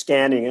ones I was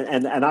scanning.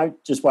 And I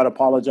just want to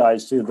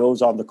apologize to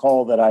those on the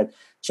call that I've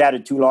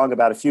chatted too long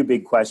about a few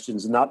big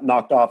questions and not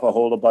knocked off a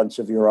whole bunch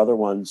of your other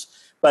ones.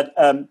 But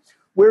my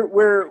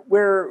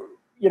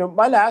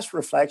last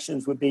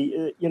reflections would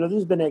be, this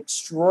has been an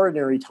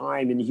extraordinary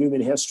time in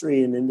human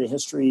history and in the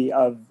history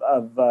of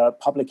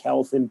public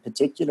health in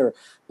particular.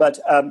 But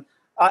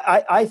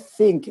I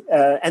think,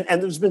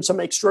 and there's been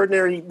some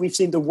extraordinary, we've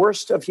seen the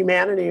worst of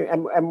humanity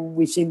and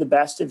we've seen the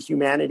best of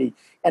humanity.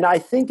 And I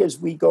think as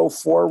we go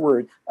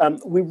forward,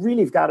 we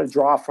really have got to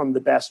draw from the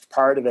best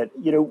part of it.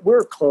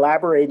 We're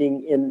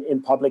collaborating in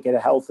public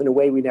health in a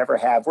way we never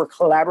have. We're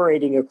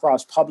collaborating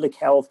across public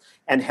health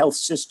and health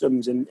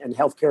systems and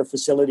healthcare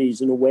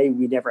facilities in a way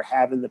we never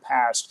have in the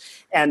past.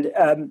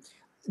 And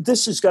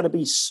this is going to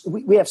be,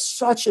 we have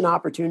such an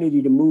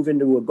opportunity to move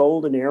into a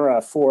golden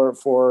era for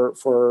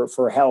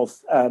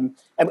health.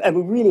 And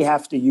we really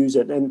have to use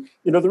it. And,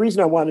 the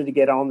reason I wanted to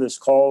get on this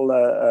call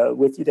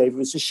with you, David,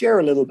 was to share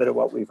a little bit of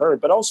what we've heard,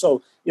 but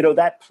also,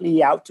 that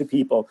plea out to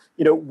people.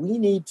 We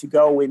need to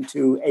go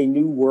into a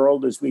new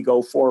world as we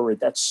go forward.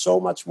 That's so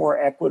much more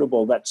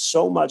equitable. That's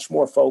so much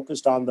more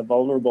focused on the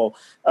vulnerable.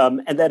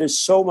 And that is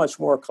so much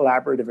more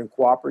collaborative and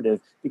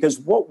cooperative, because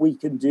what we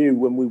can do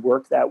when we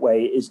work that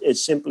way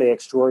is simply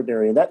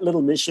extraordinary. And that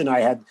little mission I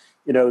had,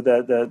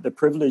 the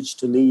privilege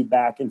to lead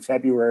back in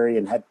February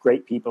and had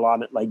great people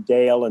on it like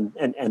Dale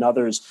and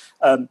others,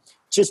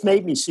 just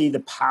made me see the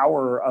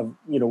power of,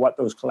 what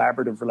those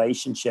collaborative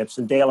relationships.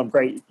 And Dale, I'm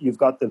great. You've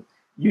got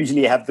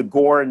usually have the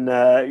Gorn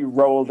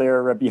role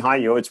there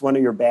behind you. It's one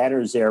of your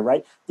banners there,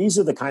 right? These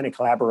are the kind of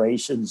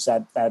collaborations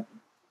that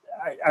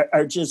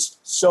are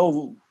just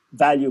so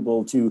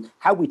valuable to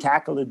how we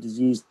tackle a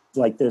disease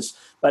like this.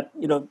 But,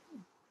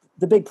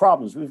 the big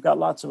problems, we've got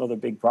lots of other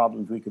big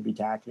problems we could be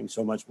tackling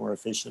so much more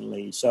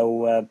efficiently.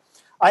 So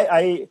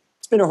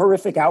it's been a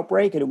horrific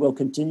outbreak, and it will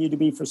continue to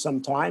be for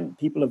some time.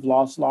 People have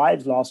lost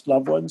lives, lost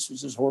loved ones,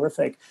 which is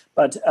horrific.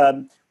 But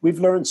we've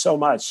learned so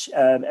much,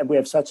 and we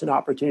have such an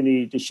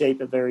opportunity to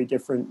shape a very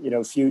different,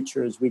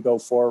 future as we go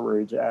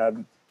forward.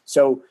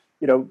 So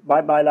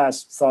my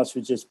last thoughts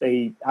would just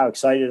be how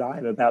excited I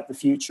am about the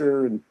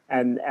future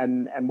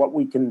and what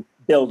we can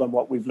build on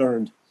what we've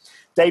learned.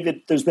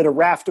 David, there's been a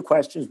raft of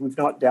questions we've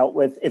not dealt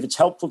with. If it's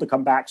helpful to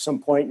come back some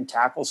point and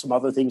tackle some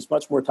other things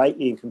much more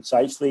tightly and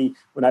concisely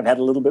when I've had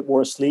a little bit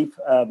more sleep,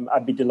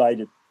 I'd be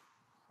delighted.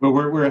 Well,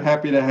 we're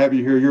happy to have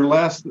you here. Your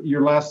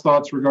last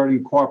thoughts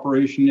regarding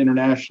cooperation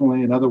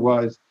internationally and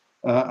otherwise,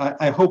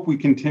 I hope we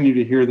continue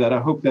to hear that.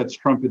 I hope that's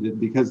trumpeted,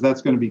 because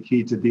that's going to be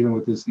key to dealing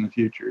with this in the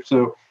future.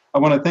 So I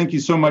want to thank you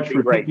so much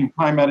for taking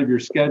time out of your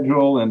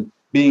schedule and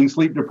being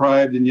sleep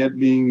deprived and yet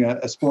being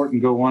a sport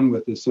and go on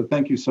with this. So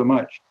thank you so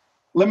much.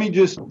 Let me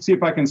just see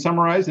if I can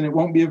summarize, and it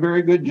won't be a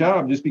very good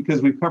job just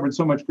because we've covered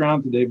so much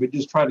ground today, but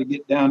just try to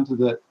get down to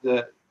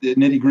the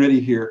nitty gritty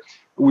here.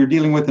 We're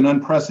dealing with an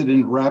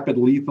unprecedented, rapid,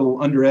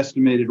 lethal,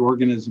 underestimated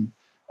organism.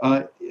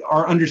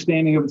 Our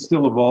understanding of it's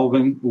still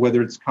evolving,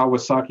 whether it's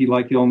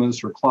Kawasaki-like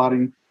illness or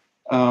clotting.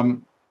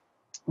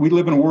 We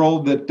live in a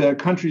world that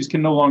countries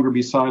can no longer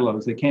be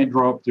silos. They can't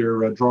draw up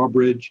their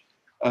drawbridge.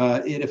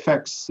 It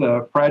affects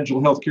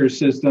fragile healthcare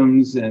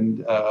systems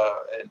and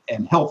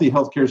healthy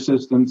healthcare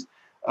systems.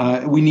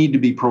 We need to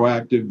be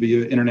proactive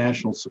via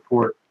international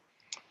support.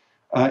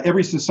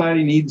 Every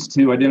society needs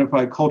to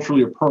identify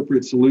culturally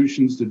appropriate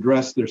solutions to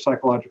address their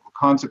psychological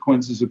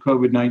consequences of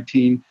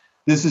COVID-19.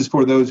 This is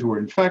for those who were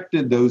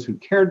infected, those who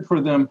cared for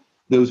them,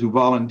 those who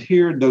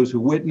volunteered, those who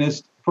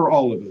witnessed. For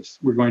all of us,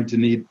 we're going to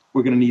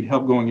need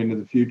help going into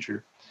the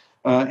future.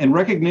 And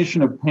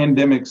recognition of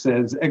pandemics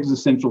as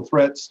existential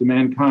threats to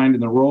mankind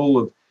and the role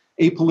of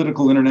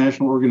apolitical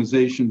international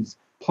organizations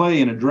play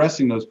in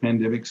addressing those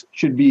pandemics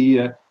should be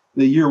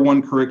the year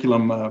one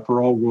curriculum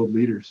for all world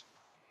leaders.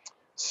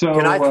 So,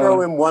 can I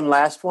throw in one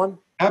last one?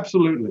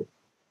 Absolutely.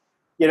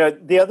 You know,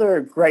 the other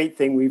great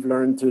thing we've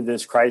learned through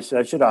this crisis,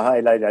 I should have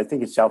highlighted, I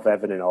think it's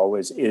self-evident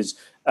always, is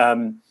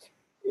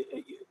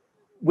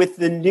with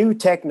the new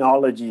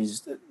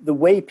technologies, the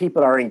way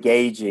people are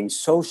engaging,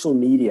 social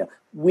media,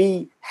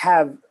 if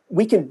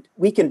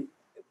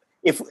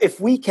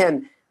we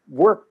can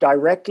work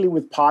directly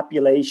with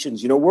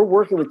populations, you know, we're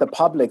working with the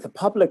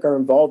public are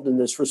involved in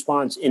this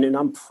response in an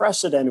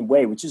unprecedented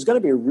way, which is going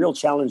to be a real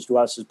challenge to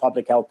us as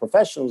public health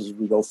professionals as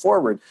we go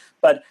forward.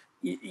 But,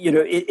 you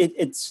know,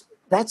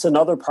 that's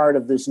another part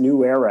of this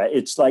new era.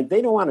 It's like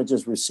they don't want to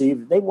just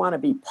receive, they want to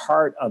be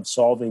part of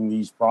solving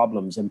these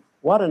problems. And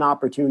what an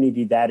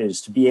opportunity that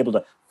is to be able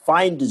to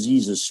find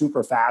diseases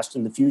super fast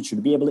in the future,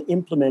 to be able to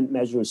implement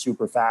measures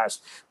super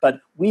fast.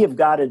 But we have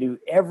got to do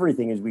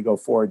everything as we go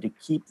forward to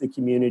keep the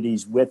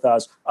communities with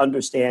us,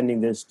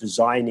 understanding this,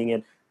 designing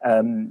it,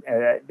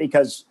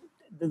 because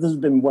this has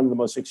been one of the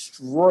most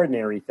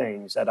extraordinary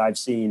things that I've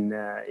seen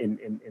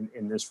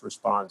in this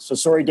response. So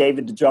sorry,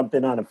 David, to jump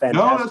in on a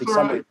fantastic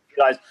summary.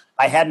 Right.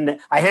 I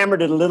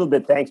hammered it a little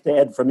bit thanks to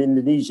Ed from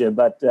Indonesia,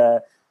 but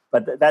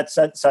that's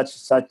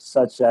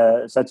such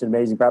an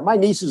amazing part. My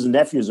nieces and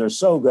nephews are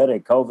so good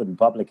at COVID and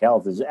public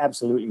health. It's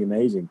absolutely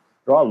amazing.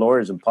 They're all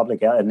lawyers and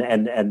public health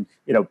and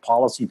you know,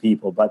 policy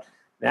people, but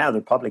now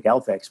they're public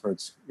health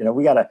experts. You know,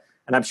 we got to,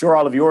 and I'm sure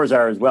all of yours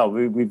are as well.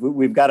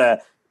 We've got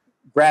to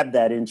grab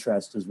that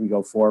interest as we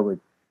go forward.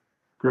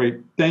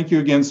 Great. Thank you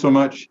again so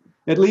much.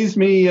 It leads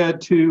me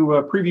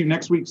to preview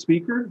next week's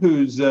speaker,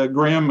 who's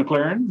Graham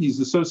McLaren. He's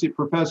Associate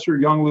Professor,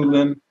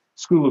 Yonglulin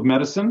School of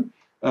Medicine,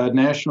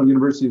 National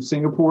University of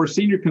Singapore,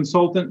 Senior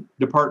Consultant,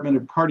 Department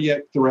of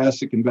Cardiac,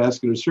 Thoracic, and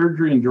Vascular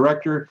Surgery, and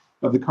Director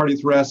of the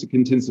Cardiothoracic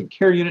Intensive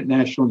Care Unit,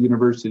 National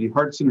University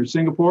Heart Center,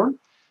 Singapore.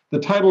 The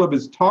title of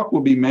his talk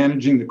will be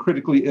Managing the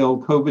Critically Ill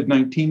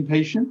COVID-19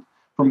 Patient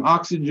from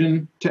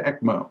Oxygen to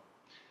ECMO.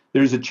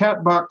 There's a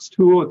chat box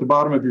tool at the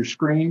bottom of your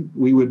screen.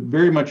 We would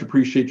very much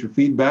appreciate your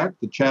feedback.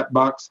 The chat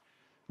box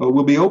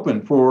will be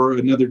open for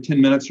another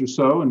 10 minutes or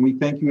so, and we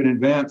thank you in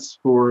advance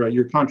for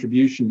your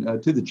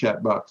contribution to the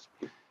chat box.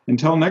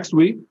 Until next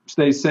week,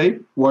 stay safe,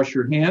 wash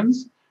your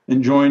hands,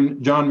 and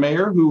join John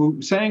Mayer,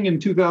 who sang in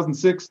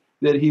 2006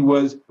 that he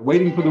was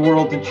waiting for the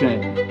world to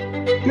change.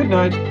 Good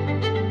night.